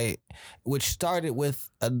prostitute night, which started with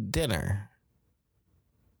a dinner.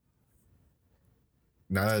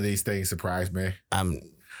 None of these things surprise me.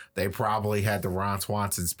 They probably had the Ron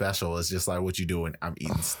Swanson special. It's just like, what you doing? I'm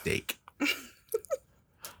eating steak.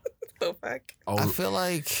 The fuck? I feel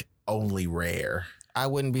like Only rare. I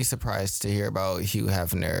wouldn't be surprised to hear about Hugh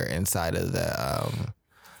Hefner inside of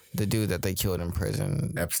the dude that they killed in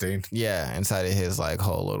prison. Epstein. Yeah, inside of his like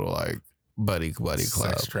whole little like buddy club.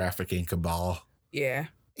 Sex trafficking cabal. Yeah.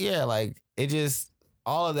 Yeah, like it just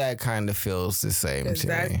all of that kind of feels the same Because to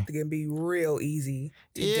that me. can be real easy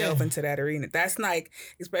to delve into that arena. That's like,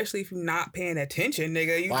 especially if you're not paying attention,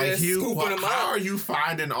 nigga. You Like, just Hugh, scooping them how up. are you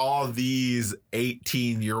finding all these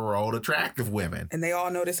 18-year-old attractive women? And they all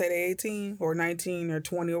know to say they 18 or 19 or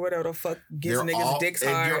 20 or whatever the fuck gets They're niggas' dicks and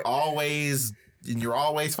hard. you're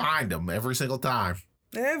always find them every single time.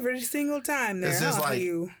 Every single time there. It's just like-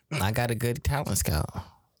 Hugh. I got a good talent scout.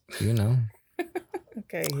 You know,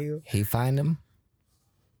 Okay, Hugh. he find them.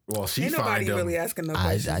 Well, she Ain't find nobody them. really asking no I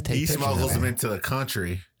questions. take He pictures smuggles of them it. into the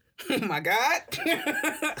country. Oh my God.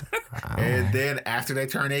 And then after they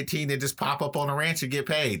turn 18, they just pop up on a ranch and get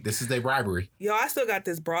paid. This is their bribery. Yo, I still got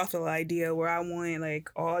this brothel idea where I want like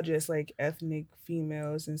all just like ethnic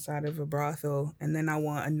females inside of a brothel. And then I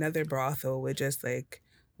want another brothel with just like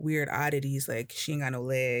weird oddities. Like she ain't got no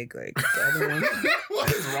leg. Like the other one.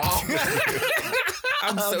 What is wrong with you?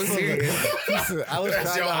 I'm so serious. I was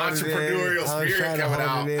That's your entrepreneurial spirit coming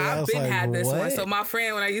out. I've been had this one. So my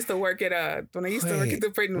friend, when I used to work at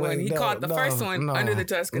the prison one, he caught the first one under the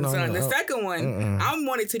Tuscan sun. The second one, I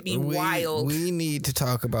wanted to be wild. We need to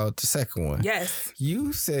talk about the second one. Yes.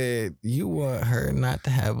 You said you want her not to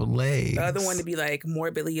have legs. The other one to be like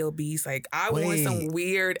morbidly obese. Like I want some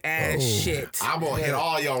weird ass shit. I'm gonna hit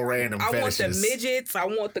all y'all random I want fetishes. the midgets. I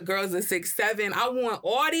want the girls at 6'7". I want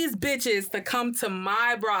all these bitches to come to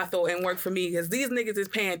my brothel and work for me because these niggas is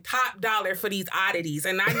paying top dollar for these oddities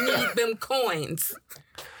and I need them coins.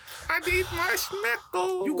 I need my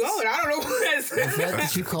schmeckles. You going? I don't know what that's. The fact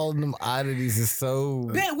that you called them oddities is so.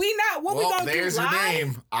 Man, we not. What we Well, gonna do? there's your Lie?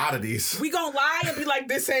 name. Oddities. We gonna lie and be like,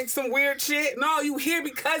 this ain't some weird shit? No, you here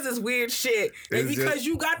because it's weird shit. And It's because just-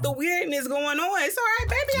 you got the weirdness going on. It's all right,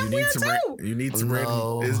 baby. I'm weird too. You need some No.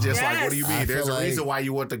 random. It's just like, what do you Yes. mean? I There's feel a reason like- why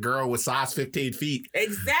you want the girl with size 15 feet.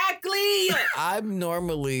 Exactly. I'm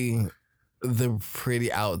normally the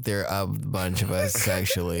pretty out there of the bunch of us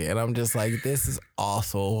sexually, and I'm just like, this is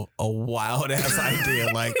also a wild ass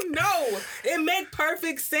idea. Like, No, it make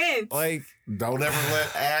perfect sense. Don't ever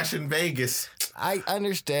let Ash in Vegas. I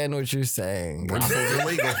understand what you're saying. Brothels are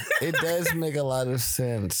legal. It does make a lot of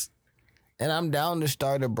sense. And I'm down to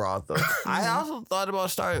start a brothel. I also thought about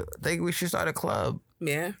think we should start a club.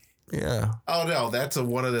 Yeah. Yeah. Oh no, that's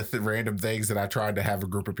one of the random things that I tried to have a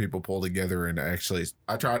group of people pull together, and actually,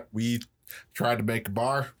 we tried to make a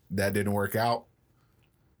bar. That didn't work out.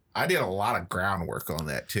 I did a lot of groundwork on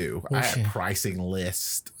that too. I had pricing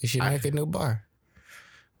list. We should make a new bar.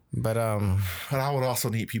 But But I would also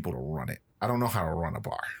need people to run it. I don't know how to run a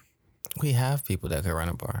bar. we have people that could run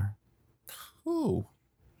a bar. Ooh.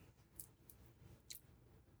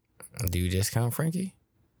 Do you discount Frankie?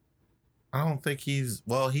 I don't think he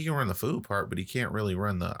can run the food part, but he can't really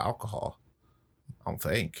run the alcohol. I don't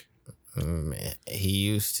think. He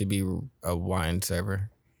used to be a wine server.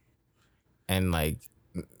 And like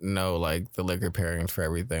the liquor pairings for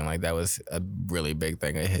everything. Like that was a really big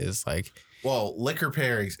thing of his. Like, Well, liquor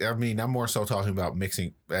pairings, I mean, I'm more so talking about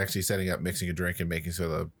setting up mixing a drink and making sure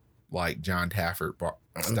the like John Taffert style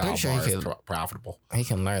pretty sure bar he is could- profitable. he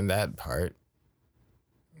can learn that part.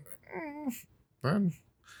 Then,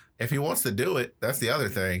 if he wants to do it, that's the other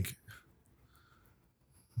thing.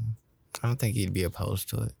 I don't think he'd be opposed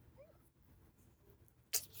to it.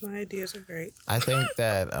 My ideas are great. I think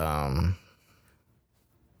that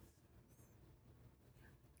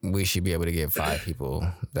we should be able to get 5 people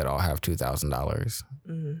that all have $2,000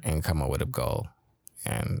 and come up with a goal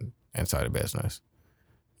and start a business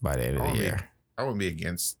by the end of the year. I wouldn't be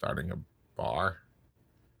against starting a bar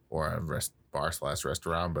or a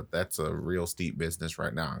bar/restaurant, but that's a real steep business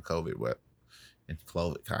right now in COVID.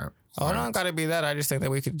 Kind of. Oh, it don't gotta be that. I just think that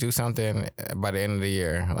we could do something by the end of the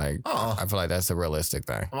year. Like, I feel like that's a realistic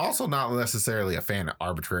thing. I'm also not necessarily a fan of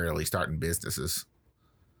arbitrarily starting businesses.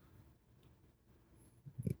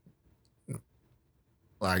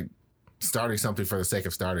 Like, starting something for the sake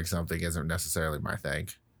of starting something isn't necessarily my thing.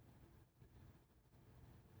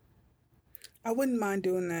 I wouldn't mind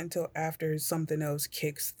doing that until after something else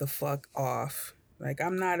kicks the fuck off. Like,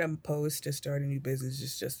 I'm not opposed to starting a new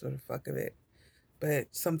business just for the fuck of it. But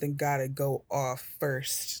something gotta go off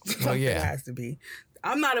first. Something has to be.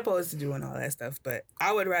 I'm not opposed to doing all that stuff, but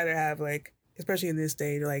I would rather have, like, especially in this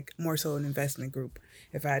day, like, more so an investment group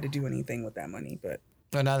if I had to do anything with that money. But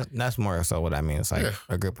that's more so what I mean. It's like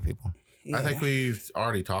a group of people. yeah. I think we've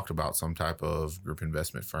already talked about some type of group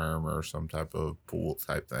investment firm or some type of pool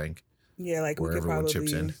type thing. Yeah, like, we where could everyone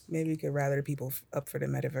chips probably, in. maybe we could rather people up for the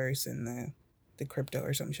metaverse and the crypto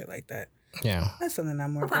or some shit like that. Yeah. That's something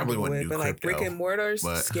I'm more I probably comfortable wouldn't with. do But, like, crypto, brick and mortars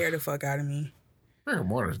but- scare the fuck out of me. Brick and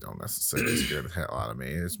mortars don't necessarily scare the hell out of me.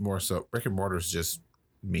 It's more so brick and mortars just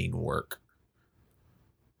mean work.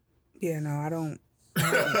 Yeah, no, I don't.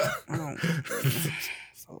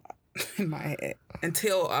 It's a lot in my head.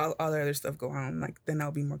 Until all the other stuff go on, like, then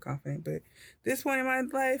I'll be more confident. But this point in my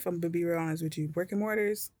life, I'm gonna be real honest with you. Brick and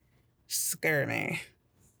mortars scare me.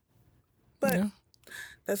 But Yeah.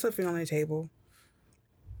 that's something on the table.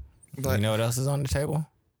 But You know what else is on the table?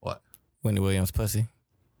 What? Wendy Williams pussy.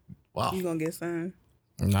 Wow. you gonna get some.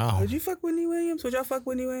 No. Would you fuck Whitney Williams? Would y'all fuck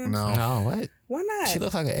Whitney Williams? No. No, what? Why not? She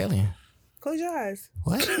looks like an alien. Close your eyes.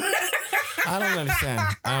 What? I don't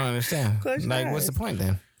understand. Close your Like, what's eyes. the point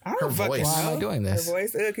then? I don't Her fucking voice. Why am I know. doing this? Her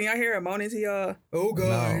voice. Can y'all hear her moaning to y'all? Oh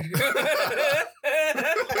God.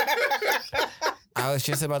 I was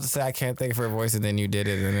just about to say I can't think of her voice, and then you did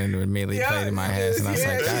it, and then it immediately played in my head, and I was Yeah,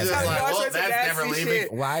 like, she's God, just like, like, watch well, her some that's never nasty leaving.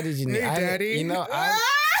 shit. why did you need? Hey, Daddy. You know,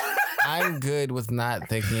 I'm good with not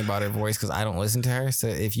thinking about her voice because I don't listen to her. So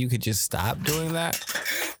if you could just stop doing that,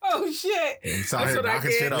 Oh shit! Inside That's her what I knocking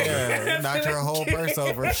get. shit over. That's knocked what her I whole get. purse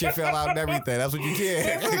over, shit fell out and everything. That's what you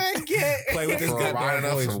That's what I get. get. Play with this For goddamn reminding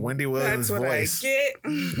us voice. of Wendy Williams' That's what voice. I get.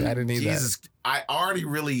 I didn't need Jesus, I already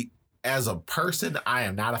really, as a person, I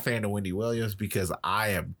am not a fan of Wendy Williams because I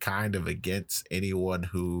am kind of against anyone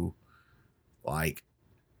who, like,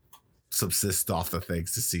 subsists off the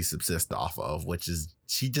things to see subsist off of, which is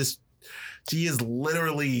she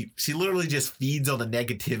literally just feeds on the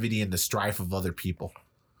negativity and the strife of other people.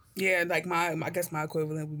 Yeah, like I guess my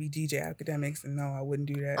equivalent would be DJ Academics, and no, I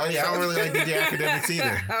wouldn't do that. Oh yeah, I don't really like DJ Academics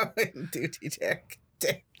either. I wouldn't do DJ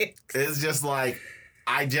Academics. It's just like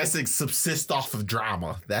I just subsist off of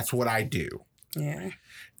drama. That's what I do. Yeah,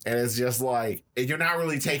 And it's just like, you're not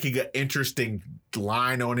really taking an interesting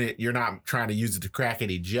line on it. You're not trying to use it to crack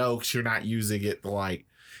any jokes. You're not using it to, like,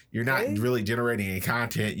 you're not Okay. really generating any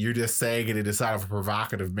content. You're just saying it in a sort of a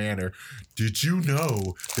provocative manner. Did you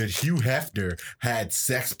know that Hugh Hefner had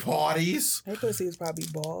sex parties? her pussy is probably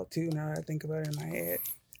bald too. Now that I think about it in my head.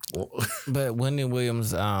 Well, But Wendy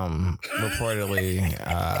Williams reportedly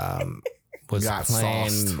was Got playing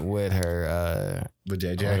sauced. with her but with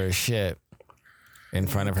JJ, her shit in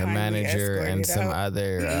front of her Kindly manager and escorted some out.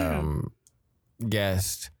 other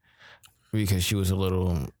guest because she was a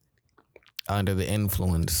little under the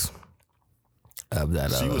influence of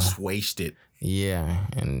that. she was wasted, yeah,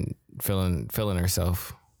 and feeling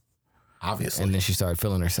herself, obviously. and then she started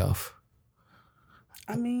feeling herself,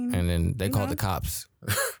 I mean, and then they You called know. the cops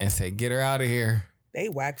and said, "Get her out of here." they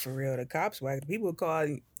whack for real. The cops whack. People call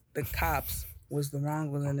the cops was the wrong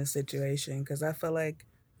one in this situation because I feel like,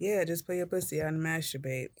 yeah, just play your pussy out and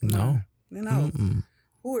masturbate. No. No. Mm-mm.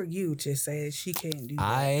 Who are you to say that she can't do that?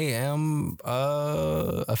 I am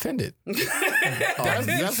offended.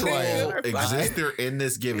 That's who I am. Exister in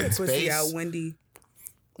this given Pussy out, space, Wendy.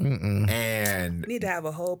 Mm-mm. and Need to have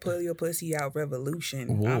a whole pull your pussy out revolution.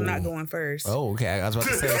 I'm Whoa. not going first. Oh, okay. I was about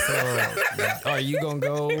to say, so are you gonna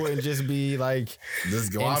go and just be like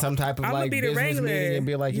just go in out. some type of I'ma like be the business wrangler. meeting and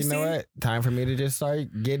be like, You you know see? what? Time for me to just start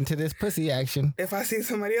getting to this pussy action. If I see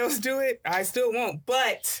somebody else do it, I still won't.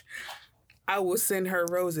 But I will send her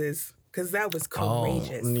roses because that was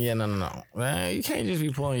courageous. Oh, yeah, no. You can't just be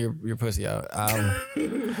pulling your pussy out.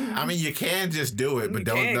 I mean, you can just do it, but You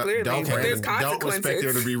don't can, clearly, don't but there's don't expect there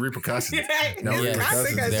to consequences. be repercussions. Yeah, No there's repercussions.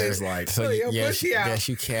 consequences. There's like so Pull your yes, pussy out. yes,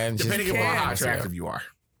 you can. depending just upon how can. attractive you are.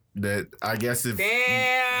 That I guess if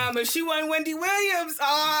Damn, if she wasn't Wendy Williams,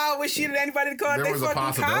 was she anybody to call there they was a fucking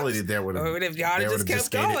possibility cops? there would have. Or if y'all they just would've kept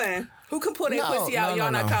skated. going. Who can pull their No, pussy out? no,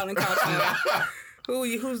 Y'all not no. calling cops on.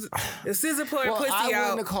 Who's if scissor pull her Well, pussy I wouldn't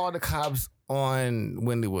out? have called the cops on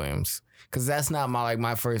Wendy Williams because that's not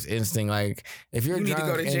my first instinct. Like, if you're You need to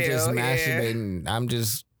drunk go to and just jail, yeah. masturbating, I'm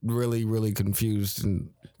just really, really confused and.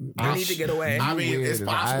 You need to get away. I mean, Weird. it's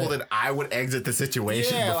possible that I would exit the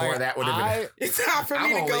situation before that would have been. It's time for me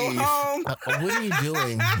I'm to gonna go leave. home. What are you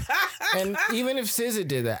doing? And even if SZA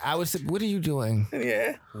did that, I would say, "What are you doing?"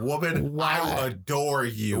 Yeah. Woman, Why? I adore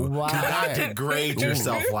you. Why? Do not degrade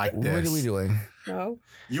yourself like this. What are we doing? No.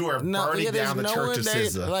 You are burning there's down the church of there.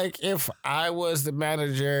 SZA. Like if I was the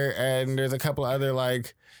manager and there's a couple other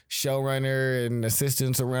like showrunner and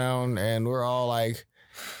assistants around, and we're all like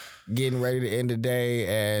getting ready to end the day,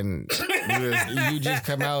 and you just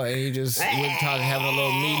come out and you just we're talking, having a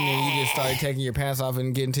little meeting, and you just start taking your pants off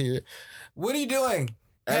and getting to your. What are you doing?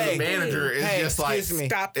 As a manager, it's just like, excuse me.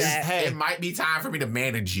 Stop that. it might be time for me to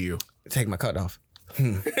manage you. Take my coat off.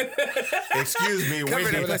 Excuse me, Cover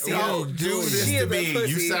Wendy, the pussy. don't do this She to is a me. You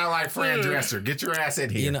pussy. sound like Fran Dresser. Get your ass in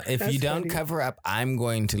here. You know, if That's you don't funny. cover up, I'm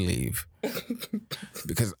going to leave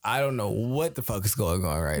because I don't know what the fuck is going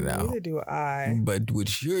on right now. Neither do I. But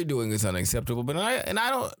what you're doing is unacceptable. But I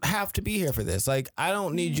don't have to be here for this. Like, I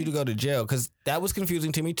don't need you to go to jail because that was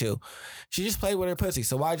confusing to me too. She just played with her pussy.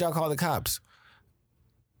 So why'd y'all call the cops?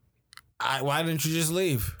 Why didn't you just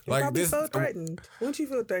leave? You probably felt threatened. Wouldn't you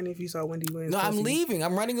feel threatened if you saw Wendy Williams? No, I'm pussy? leaving.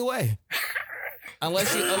 I'm running away.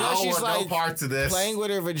 Unless I don't she's want like no parts of this. playing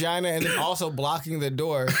with her vagina and then also blocking the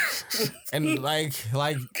door and like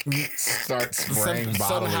Start spraying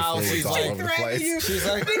somehow bodily she's fluids all like- over the place. she's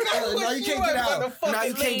like, no, you can't get out. No,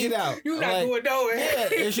 you can't get out. You're not Like, going nowhere. yeah,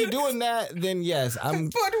 if she's doing that, then yes, I'm.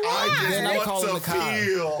 But why? I Then I'm just calling want the to cops.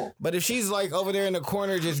 feel. But if she's like over there in the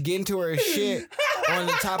corner just getting to her shit on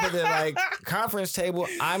the top of the like conference table,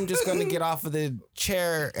 I'm just gonna get off of the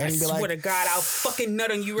chair and I be swear like, to God, I'll fucking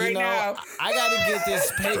nut on you right you know, now. I gotta get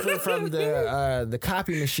this paper from the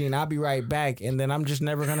copy machine. I'll be right back, and then I'm just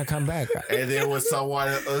never gonna come back. And there was someone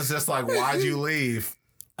that was just like, why'd you leave?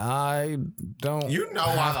 I don't. You know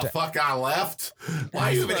why the fuck I left? Why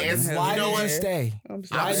you even answering? Why You know did you what? stay? I'm Why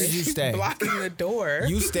sorry. did you She's stay? blocking the door.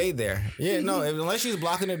 You stayed there. Yeah, no, unless she's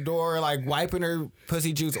blocking the door, like wiping her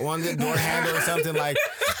pussy juice on the door handle or something like,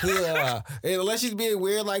 unless she's being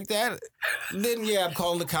weird like that, then yeah, I'm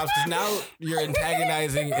calling the cops because now you're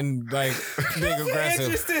antagonizing and like being aggressive.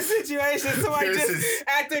 Interesting situation. Somebody This just is-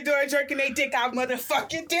 at the door jerking their dick out,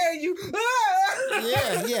 motherfucking dare you.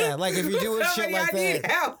 Yeah, like if you're doing shit Somebody, like I need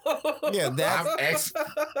that. help. Yeah, I'm that's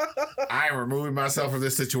I am removing myself from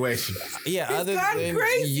this situation. yeah. Other gone than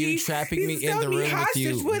crazy. you trapping me He's in the held me room with hostage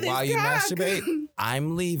you with his while you cock. masturbate,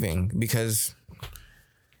 I'm leaving because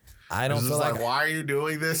I don't This is feel like, like why are you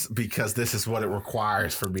doing this? Because this is what it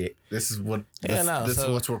requires for me. This is what Yeah, no, this is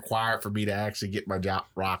so- what's required for me to actually get my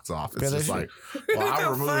rocks off. It's Yeah, just that's- like, well, What the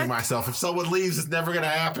I'm removing fuck? myself. If someone leaves, it's never gonna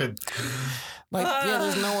happen. like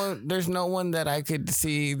yeah, there's no one that I could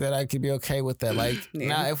see that I could be okay with that. Like Yeah.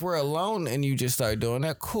 now if we're alone and you just start doing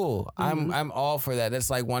that, cool. I'm all for that. That's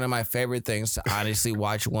like one of my favorite things to honestly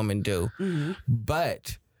watch a woman do.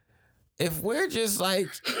 But if we're just like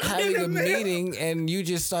having a meeting and you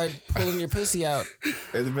just start pulling your pussy out,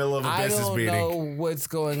 In the middle of a I business don't meeting. know what's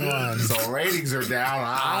going on. So ratings are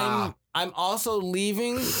down. I'm also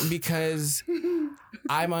leaving because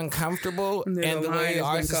I'm uncomfortable The and the line way has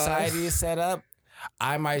our been society is set up.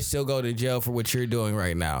 I might still go to jail for what you're doing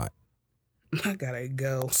right now. I gotta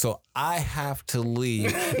go. So I have to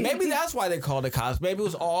leave. Maybe that's why they called the cops. Maybe it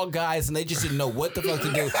was all guys and they just didn't know what the fuck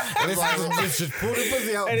to do. And it's like, just pull the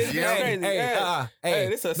pussy out. And it's Hey, crazy. hey, Hey,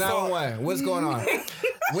 this is assault. 911. What's going on?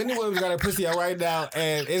 Wendy Williams got her pussy out right now,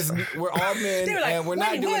 and we're all men, They were like, and we're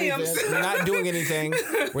not "Wendy doing Williams." anything. We're not doing anything.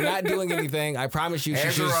 We're not doing anything. I promise you.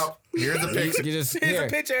 Hands she's are just, up. Here's the picture. you just Here's a here.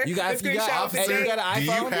 picture. You got, The you got, screenshot hey, you got an Do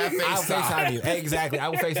you iPhone? have I'll FaceTime? FaceTime you. Exactly. I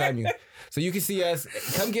will FaceTime you. So you can see us.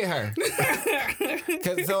 Come get her.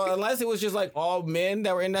 So unless it was just like all men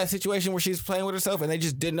that were in that situation where she's playing with herself and they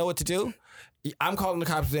just didn't know what to do, I'm calling the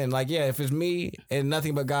cops in. Like, yeah, if it's me and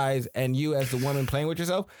nothing but guys and you as the woman playing with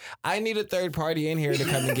yourself, I need a third party in here to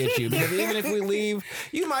come and get you. Because even if we leave,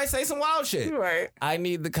 you might say some wild shit. Right. I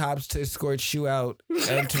need the cops to escort you out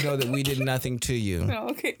and to know that we did nothing to you.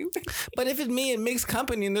 Okay. But if it's me in mixed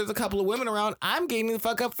company and there's a couple of women around, I'm getting the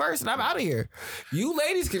fuck up first and I'm out of here. You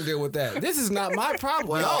ladies can deal with that. This is not my problem.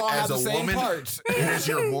 Well, Y'all all as have the a same woman, parts. Here's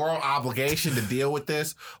your moral obligation to deal with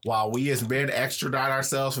this while we as men extradite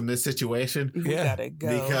ourselves from this situation. We Yeah. gotta go.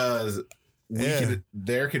 Because Yeah.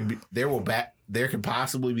 there can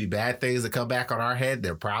possibly be bad things that come back on our head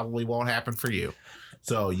that probably won't happen for you.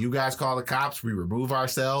 So you guys call the cops, we remove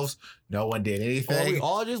ourselves, no one did Or anything. we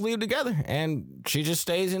all just leave together and she just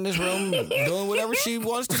stays in this room doing whatever she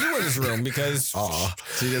wants to do in this room because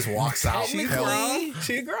She just walks out. Technically, Hell,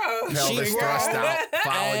 She grows. pelvis she thrust grown. out,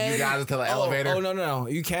 following you guys into the elevator. Oh no.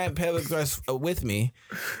 You can't pelvic thrust with me.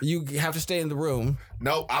 You have to stay in the room.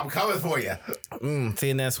 Nope, I'm coming for you. See,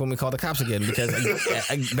 and that's when we call the cops again because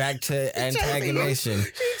back to antagonization.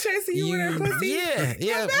 She chasing you with her pussy.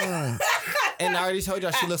 Yeah. And I already told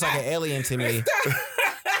y'all she looks like an alien to me.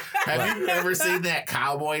 Have you ever seen that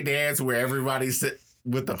cowboy dance where everybody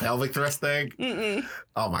with the pelvic thrust thing? Mm-mm.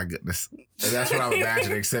 Oh my goodness. And that's what I'm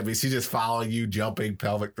imagining, except she's just following you, jumping,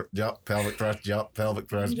 jump, pelvic thrust,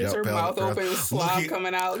 Just her mouth open with slob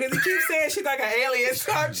coming out. Because he keeps saying she's like an alien,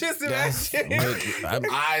 so I'm just imagining.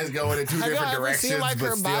 Eyes going in two different directions. Seen like but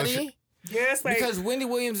her still body? Yes, like, Because Wendy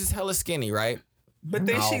Williams is hella skinny, right? but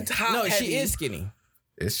then she top No, heavy. she is skinny.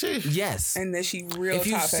 Is she? Yes. And then she real If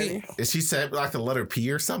you top see- heavy. Is she said like the letter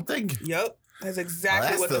P or something? Yep. That's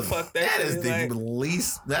exactly what the fuck that is is the like.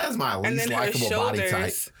 least. That is my And least then her likable body type.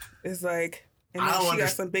 shoulders is like, and I then don't she got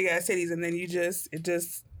some big ass titties, and then it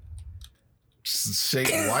just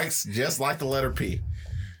Shape likes just like the letter P.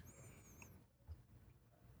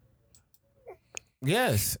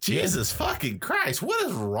 Yes. Jesus fucking Christ! What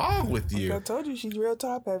is wrong with I you? told you she's real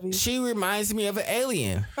top heavy. She reminds me of an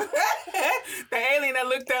alien. The alien that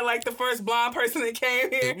looked at like the first blonde person that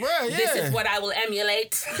came here. Bruh, yeah. This is what I will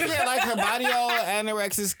emulate. Yeah, like her body all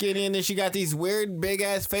anorexic skinny, and then she got these weird big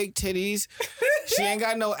ass fake titties. She ain't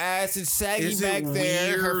got no ass. It's saggy Is it back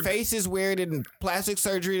there. Her weird? face is weird and plastic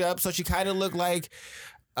surgery up, so she kind of look like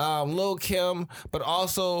Lil Kim, but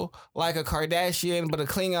also like a Kardashian, but a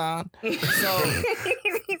Klingon.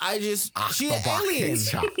 So I just she's an alien.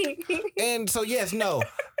 And so yes, no.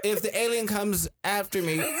 If the alien comes after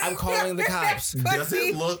me, I'm calling the cops. Does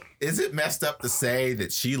it look? Is it messed up to say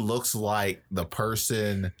that she looks like the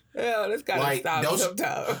person? Oh, this gotta Like, stop those-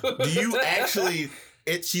 sometime. Do you actually?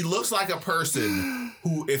 She looks like a person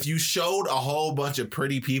who, if you showed a whole bunch of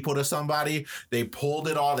pretty people to somebody, they pulled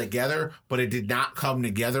it all together, but it did not come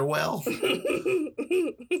together well.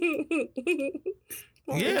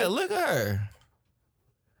 Yeah, look at her.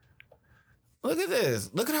 Look at this.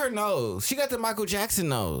 Look at her nose. She got the Michael Jackson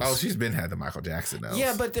nose. Oh, she's been had the Michael Jackson nose.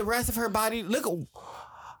 Yeah, but the rest of her body, look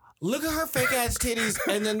at her fake ass titties,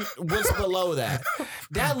 and then what's below that?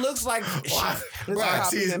 That looks like, Why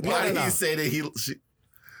Bruh, did he say that he?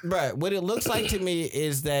 bruh, what it looks like to me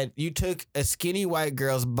is that you took a skinny white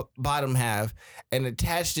girl's bottom half and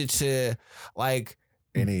attached it to like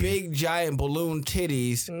big giant balloon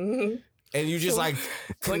titties. Mhm. And you just like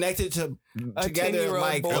connected together 10-year-old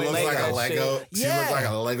like boy. It looks like a Lego. She Yeah. looks like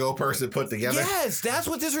a Lego person put together. Yes, that's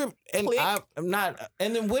what this room. And Click. I'm not.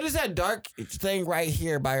 And then what is that dark thing right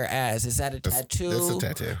here by her ass? Is that a tattoo? It's a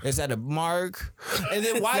tattoo. Is that a mark? And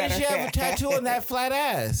then why does she have a tattoo on that flat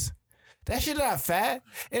ass? That shit not fat.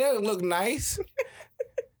 It doesn't look nice.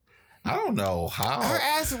 I don't know how. Her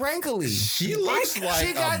ass wrinkly. She looks like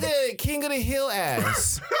She got the King of the Hill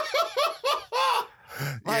ass.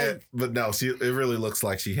 Yeah, but no, it really looks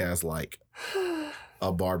like she has like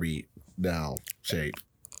a Barbie doll shape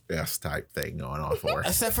type thing going on for her.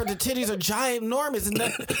 Except for the titties are giant enormous and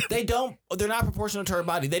they're not proportional to her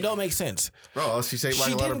body. They don't make sense. Bro, she shaped like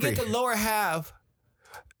She a letter didn't P. get the lower half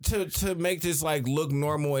to make this like look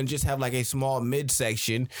normal and just have like a small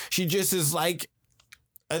midsection. She just is like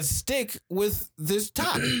a stick with this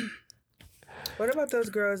top. What about those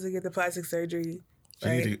girls that get the plastic surgery, She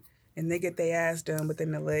right? need to- And they get their ass done, but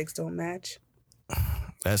then the legs don't match?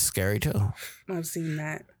 That's scary too. I've seen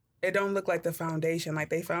that. It don't look like the foundation. Like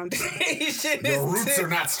they foundation. Your is roots are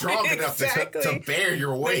not strong enough to Exactly. bear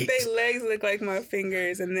your Like weight. they legs look like my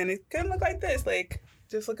fingers, and then it kind of look like this. Like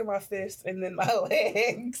just look at my fist and then my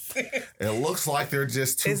legs. It looks like they're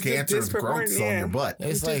just two It's just cancerous growths on disproportionate, your butt. It's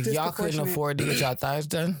It's like just y'all couldn't disproportionate. afford to get y'all thighs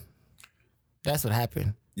done. That's what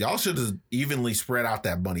happened. Y'all should have evenly spread out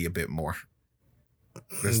that money a bit more.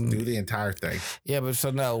 Just do the entire thing. Yeah, but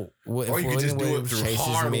so no. If Or you could Wendy just do it Williams through chases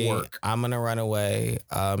hard me, work. I'm gonna run away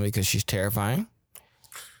because she's terrifying.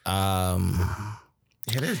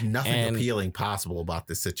 Yeah, there's nothing And- appealing possible about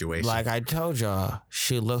this situation. Like I told y'all,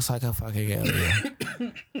 she looks like a fucking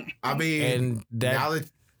alien. I mean, And that now that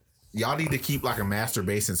y'all need to keep like a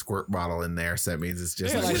masturbation squirt bottle in there, so that means it's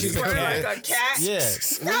just Yeah, like she's a cat. Like a cat. yeah.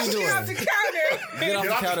 What are you doing? Off the counter. Get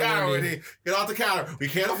off the counter, Wendy. Wendy. Get off the counter. We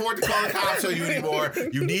can't afford to call the cops on you anymore.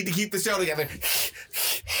 You need to keep the show together.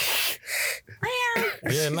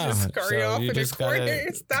 Yeah, no. Just scurry So off you in the just corner.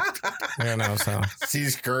 gotta, Stop. you know, so She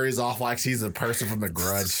scurries off like she's a person from The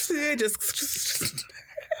Grudge. Yeah, just.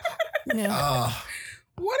 yeah.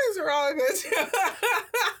 What is wrong with you?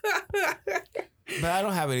 But I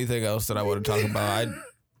don't have anything else that I want to talk about.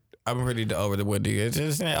 I'm ready to over the Wendy. It's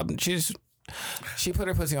just she put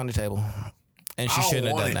her pussy on the table, and she I don't shouldn't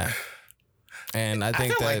have want done it. that. And I I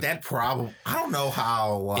think feel that, like that problem. I don't know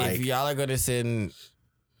how. Like if y'all are gonna send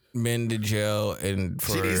men to jail and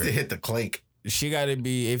for she needs to hit the clink. she got to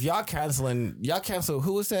be, if y'all cancel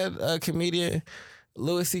who was that comedian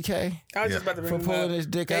Louis C.K. I was Yeah. just about to for bring him pulling up. his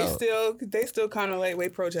dick They out. still kind of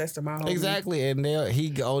lightweight protesting my homie. Exactly, and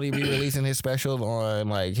he only be releasing his special on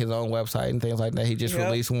like his own website and things like that. He just Yep.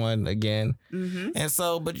 released one again, Mm-hmm. and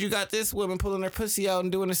so, but you got this woman pulling her pussy out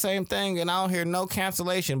and doing the same thing, and I don't hear no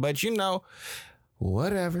cancellation. But you know,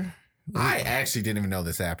 whatever. I actually didn't even know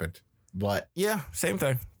this happened, but Yeah, same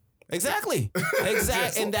thing. Exactly,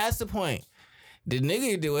 exactly, and that's the point. The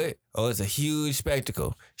nigga do it. Oh, it's a huge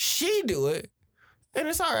spectacle. She do it, and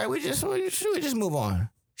it's all right. We just move on.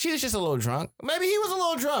 She was just a little drunk. Maybe he was a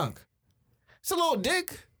little drunk. It's a little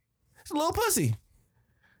dick. It's a little pussy.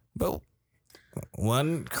 But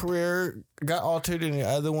one career got altered and the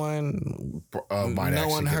other one, might no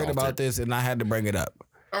actually one get heard about altered. this, and I had to bring it up.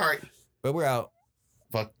 All right, But we're out.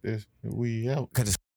 fuck this. We out. Cause it's